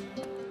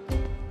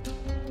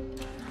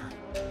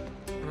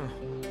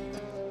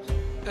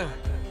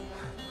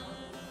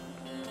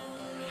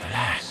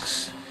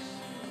 Relax.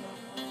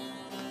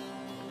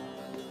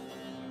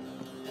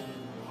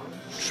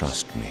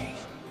 Trust me.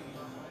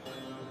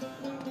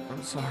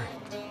 I'm sorry.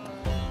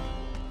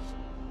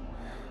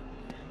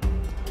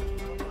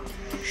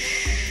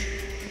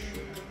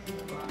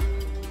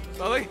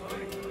 Sully?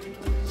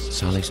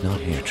 Sully's not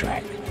here,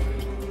 Drake.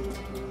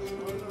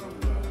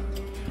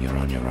 You're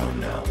on your own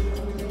now.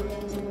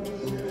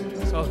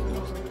 Sully.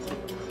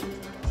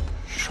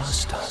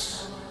 Trust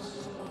us.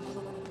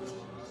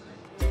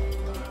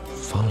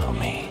 Follow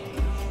me.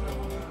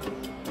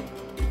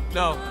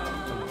 No,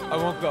 I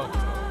won't go.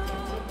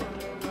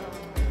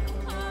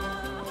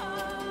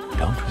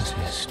 Don't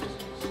resist.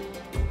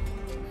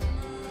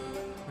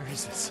 Where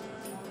is this?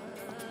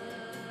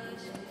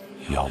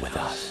 You're with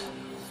us.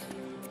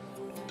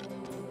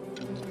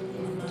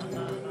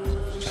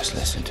 Just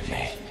listen to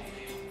me.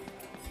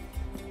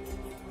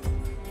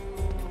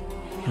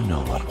 You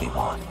know what we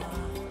want.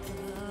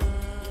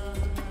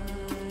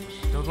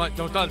 Don't let.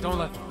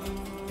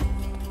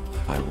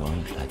 I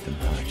won't let them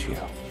hurt you.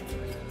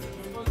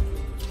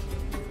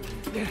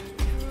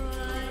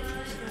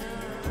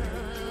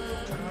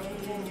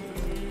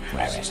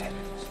 Where is it?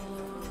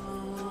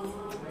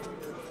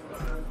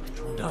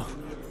 No.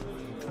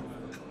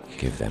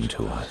 Give them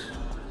to us.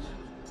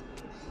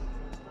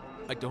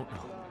 I don't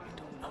know.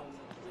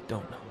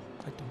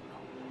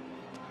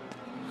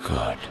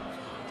 Good.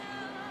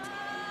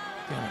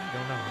 Damn it,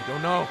 I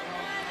don't know.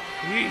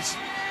 Please.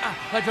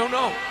 I don't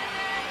know.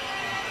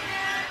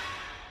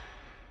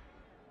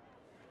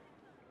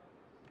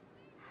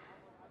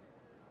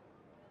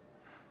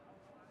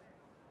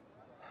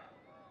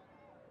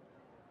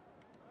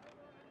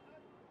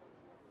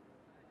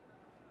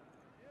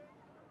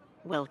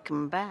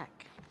 Welcome back.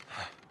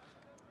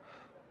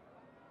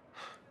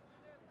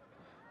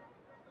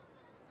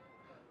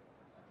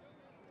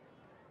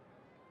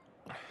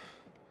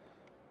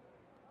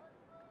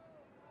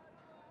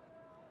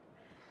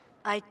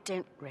 I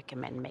don't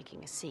recommend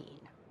making a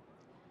scene.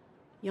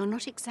 You're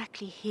not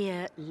exactly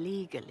here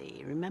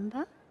legally,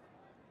 remember?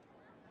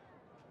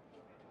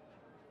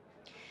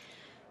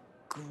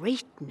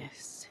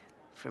 Greatness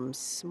from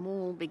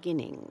small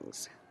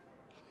beginnings.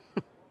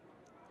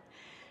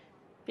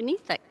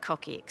 Beneath that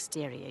cocky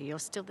exterior, you're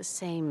still the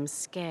same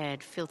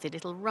scared, filthy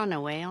little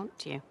runaway,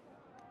 aren't you?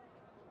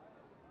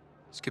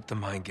 Skip the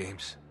mind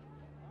games.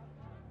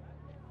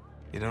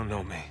 You don't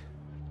know me.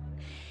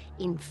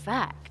 In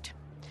fact,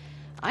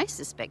 I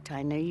suspect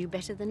I know you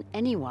better than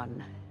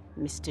anyone,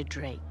 Mr.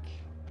 Drake.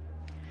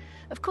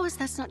 Of course,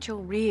 that's not your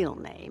real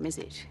name, is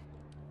it?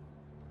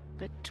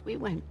 But we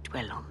won't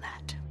dwell on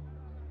that.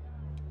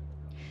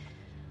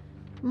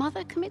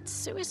 Mother commits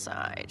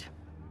suicide.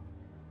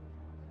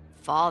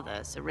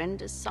 Father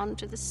surrenders son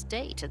to the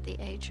state at the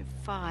age of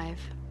 5.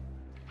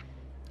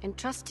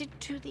 Entrusted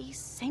to the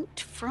St.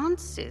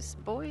 Francis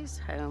Boys'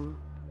 Home.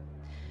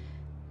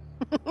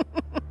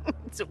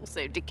 It's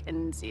also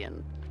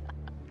Dickensian.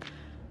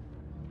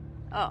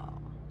 Oh.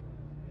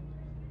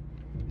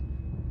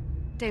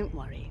 Don't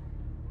worry.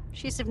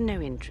 She's of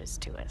no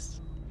interest to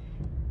us.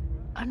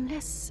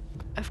 Unless,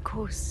 of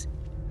course,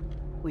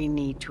 we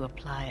need to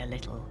apply a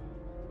little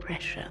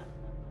pressure.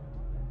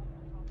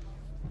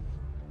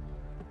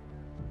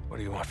 What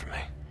do you want from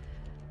me?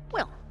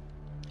 Well,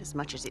 as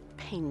much as it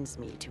pains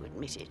me to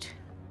admit it,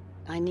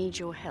 I need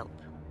your help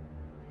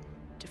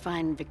to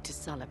find Victor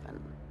Sullivan.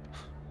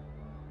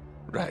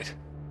 Right.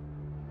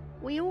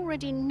 We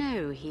already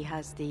know he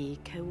has the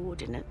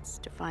coordinates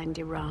to find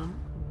Iram.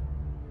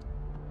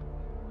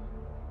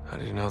 How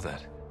do you know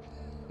that?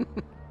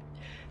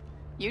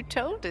 You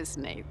told us,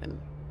 Nathan.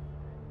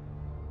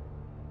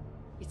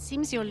 It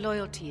seems your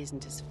loyalty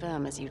isn't as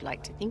firm as you'd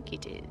like to think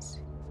it is.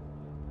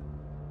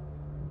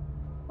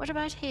 What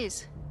about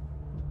his?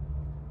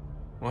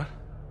 What?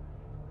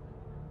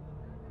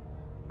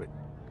 Wait.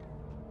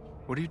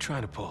 What are you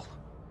trying to pull?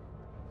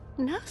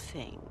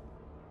 Nothing.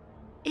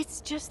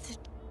 It's just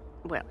that,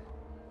 well,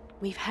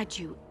 we've had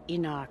you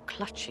in our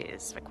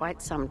clutches for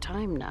quite some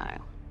time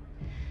now.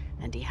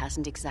 And he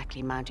hasn't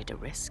exactly mounted a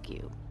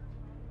rescue.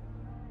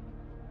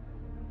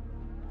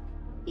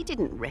 He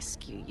didn't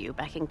rescue you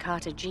back in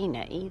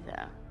Cartagena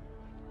either.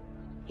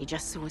 He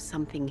just saw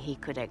something he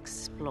could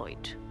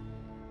exploit.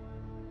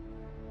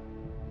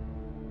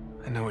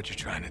 I know what you're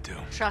trying to do.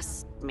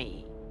 Trust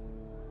me.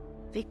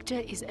 Victor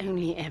is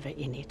only ever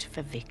in it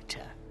for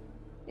Victor.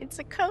 It's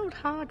a cold,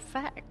 hard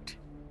fact.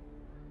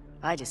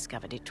 I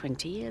discovered it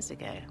 20 years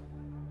ago.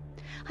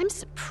 I'm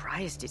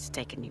surprised it's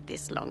taken you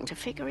this long to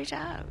figure it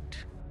out.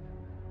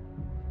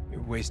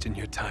 You're wasting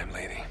your time,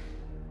 lady.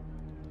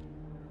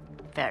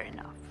 Fair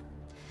enough.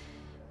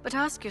 But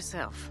ask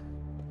yourself,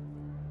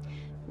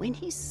 when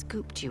he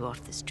scooped you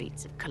off the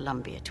streets of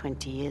Colombia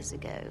 20 years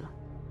ago,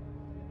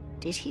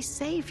 did he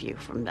save you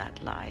from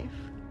that life?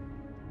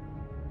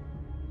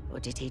 Or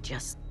did he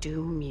just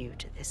doom you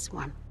to this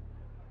one?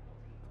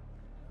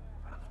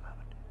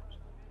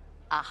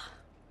 Ah,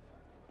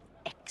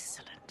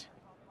 excellent.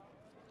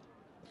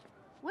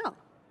 Well,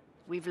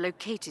 we've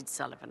located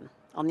Sullivan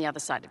on the other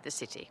side of the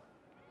city.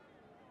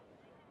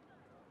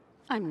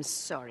 I'm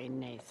sorry,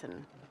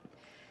 Nathan.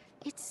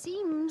 It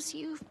seems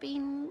you've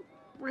been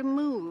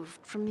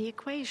removed from the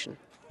equation.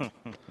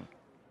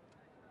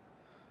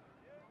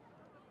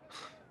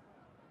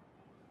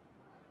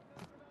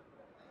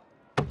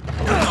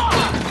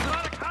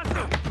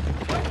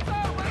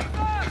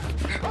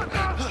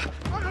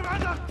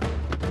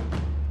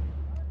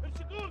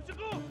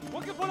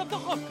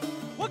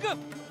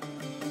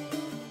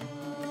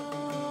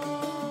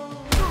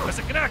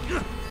 مسكناك.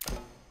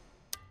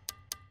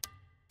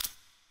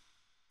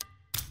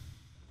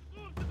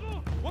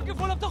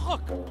 وقف ولا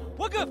بتخك.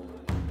 وقف.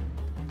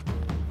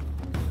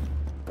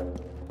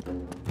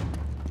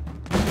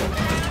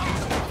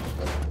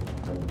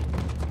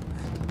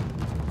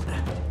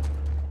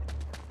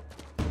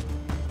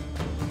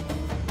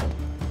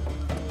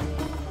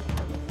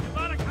 دير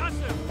بالك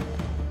حاسب.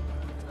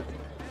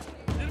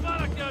 دير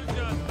بالك يا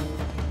رجال.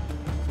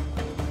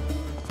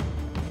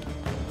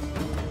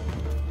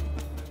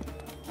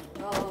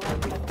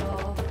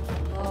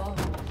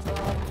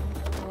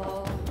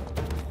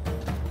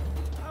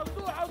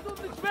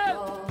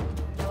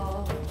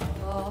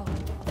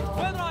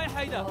 وين رايح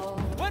هيدا؟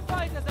 وين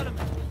فايت يا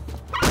زلمه؟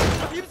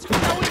 يمسك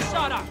من اول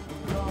الشارع.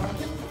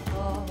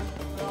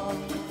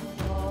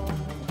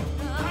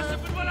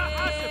 حاسب بالولا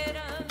حاسب.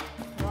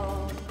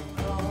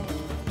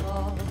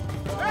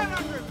 ايه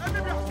نجم؟ ايه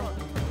اللي بيحصل؟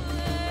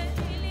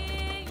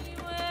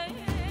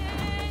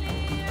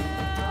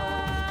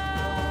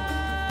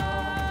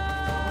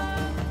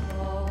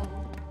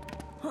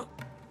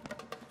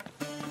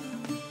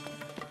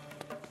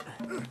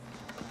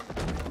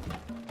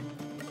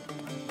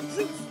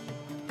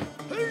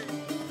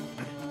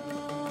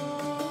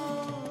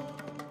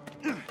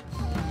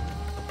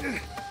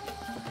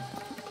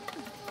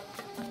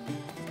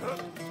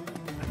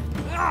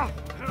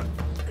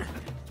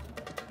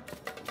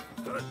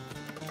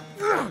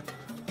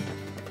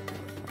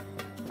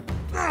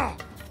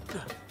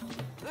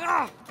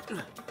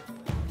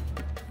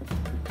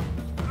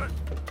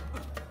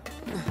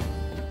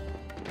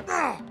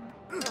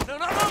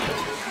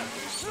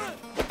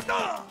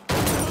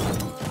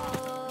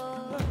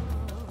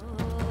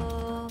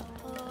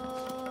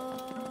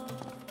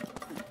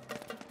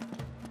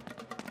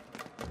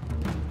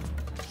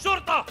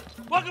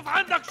 وقف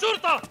عندك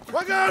شرطة!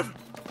 وقف!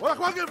 ولك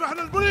وقف،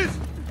 احنا البوليس!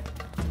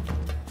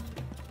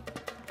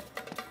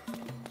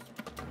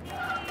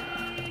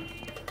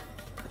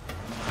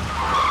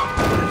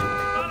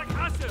 مالك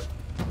حاسب!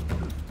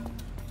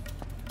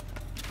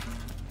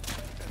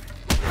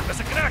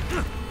 مسكناك!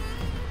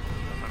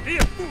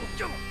 خطير!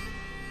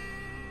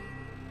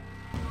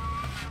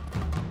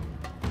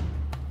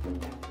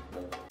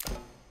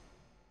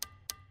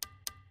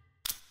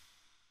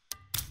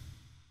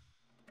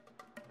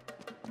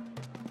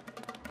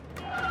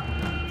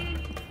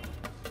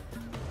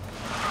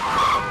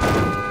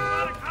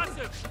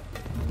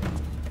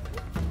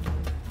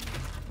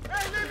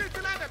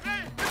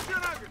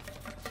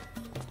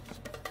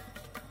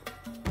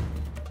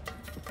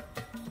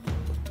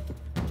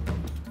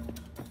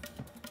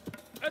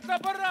 اطلع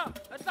برا!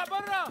 اطلع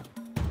برا!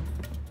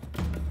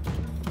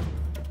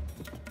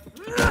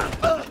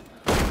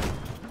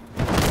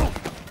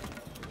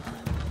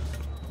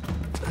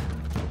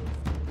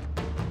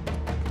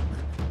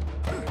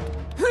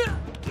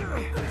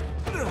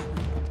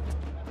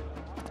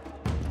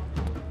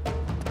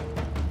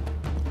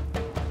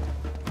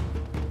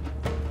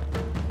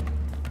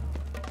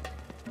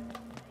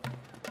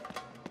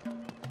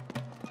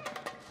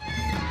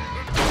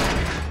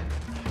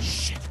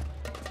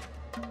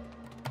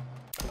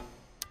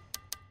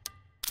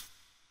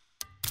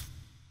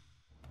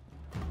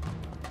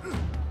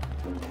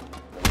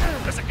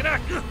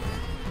 مسكناك!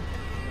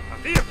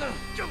 خطير!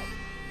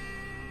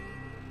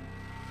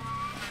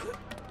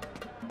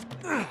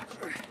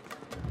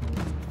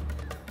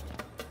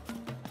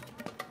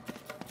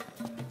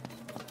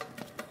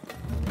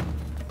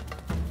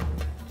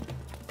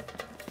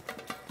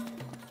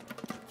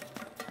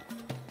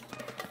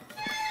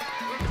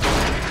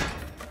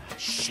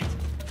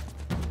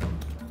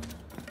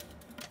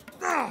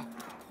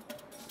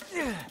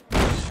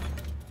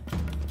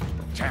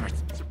 Damn it!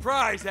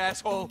 Surprise,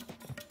 asshole!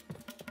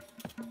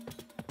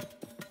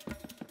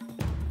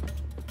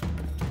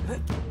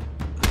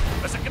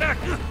 مسكناك!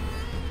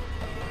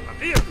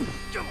 خطير!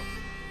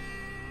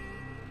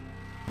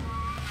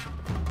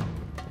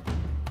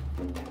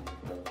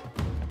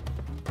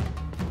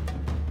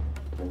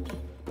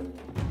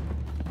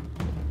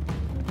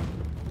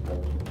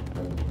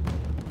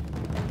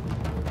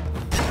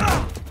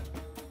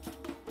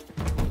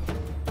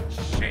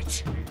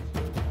 Shit!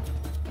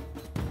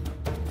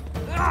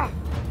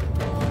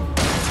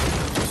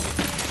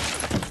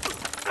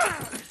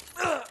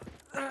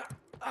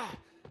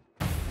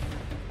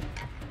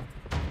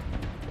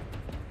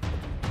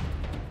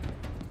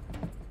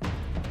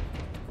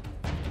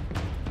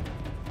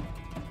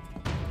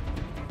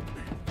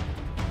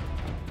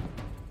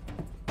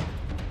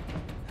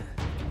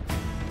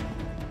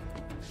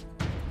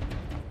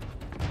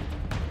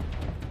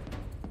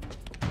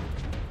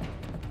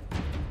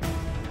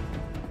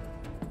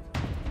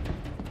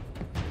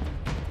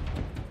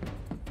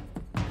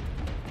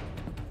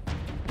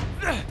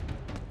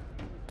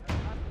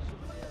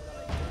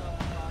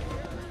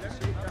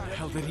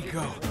 Where did he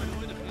go?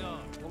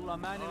 والله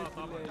ما نمت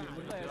الليل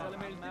والله يا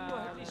زلمه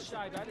انتبهوا هدي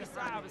الشاي بقالي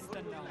ساعه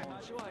بستنى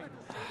هون شو هيك؟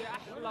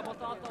 احلى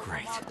بطاطا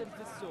وطماطم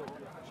في السوق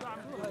شو عم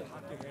تقول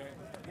الحكي هيك؟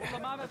 والله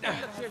ما بدي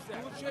اقول لك شيء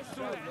سهل شيء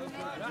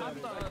سهل لا عم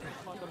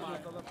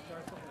طماطم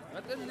ما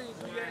تقول لي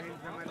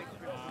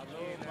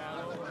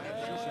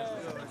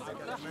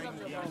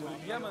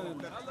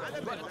اليمن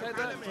الوقت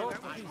هذا صوت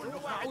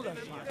خفيف معقوله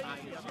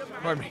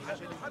Pardon me.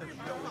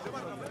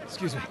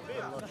 Excuse me.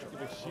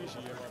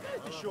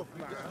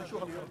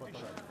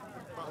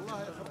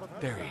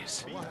 There he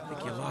is. I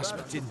think you lost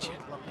me, didn't you?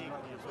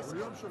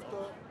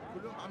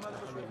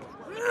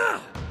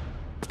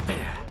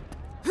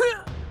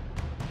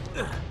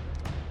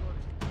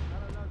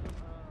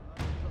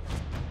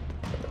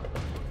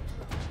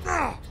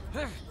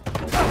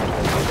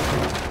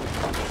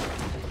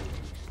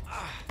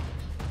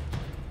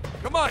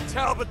 Come on,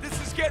 Talbot,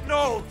 this is getting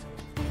old!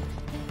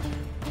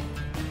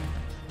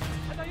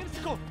 هذا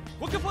يمسكه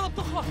وقف ولا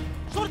بتخلص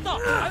شرطه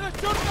هذا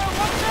الشرطه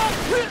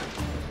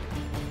وقف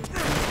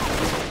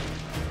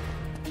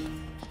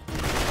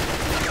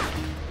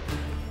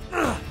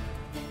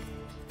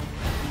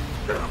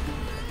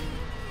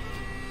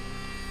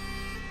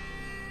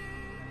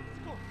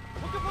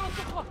وقف ولا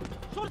بتخلص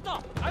شرطه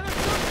هذا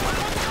الشرطه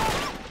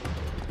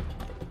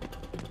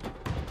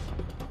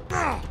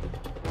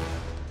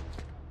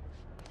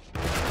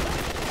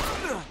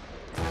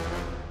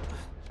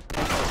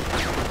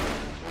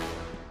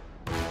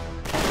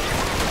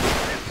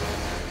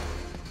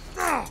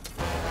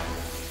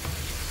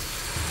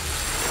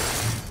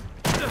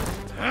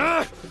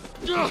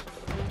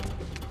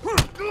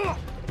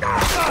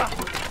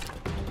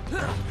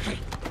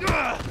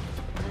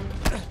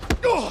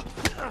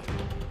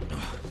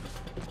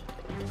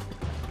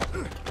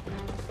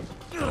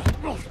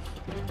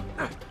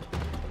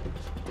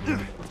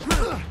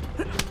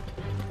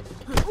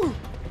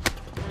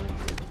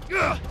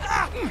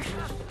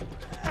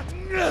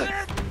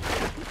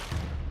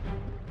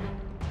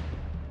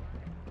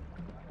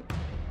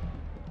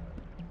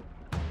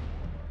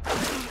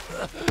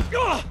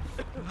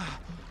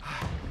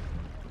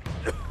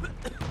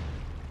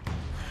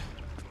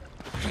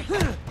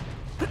Come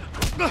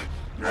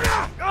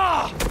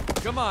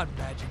on,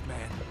 Magic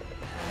Man.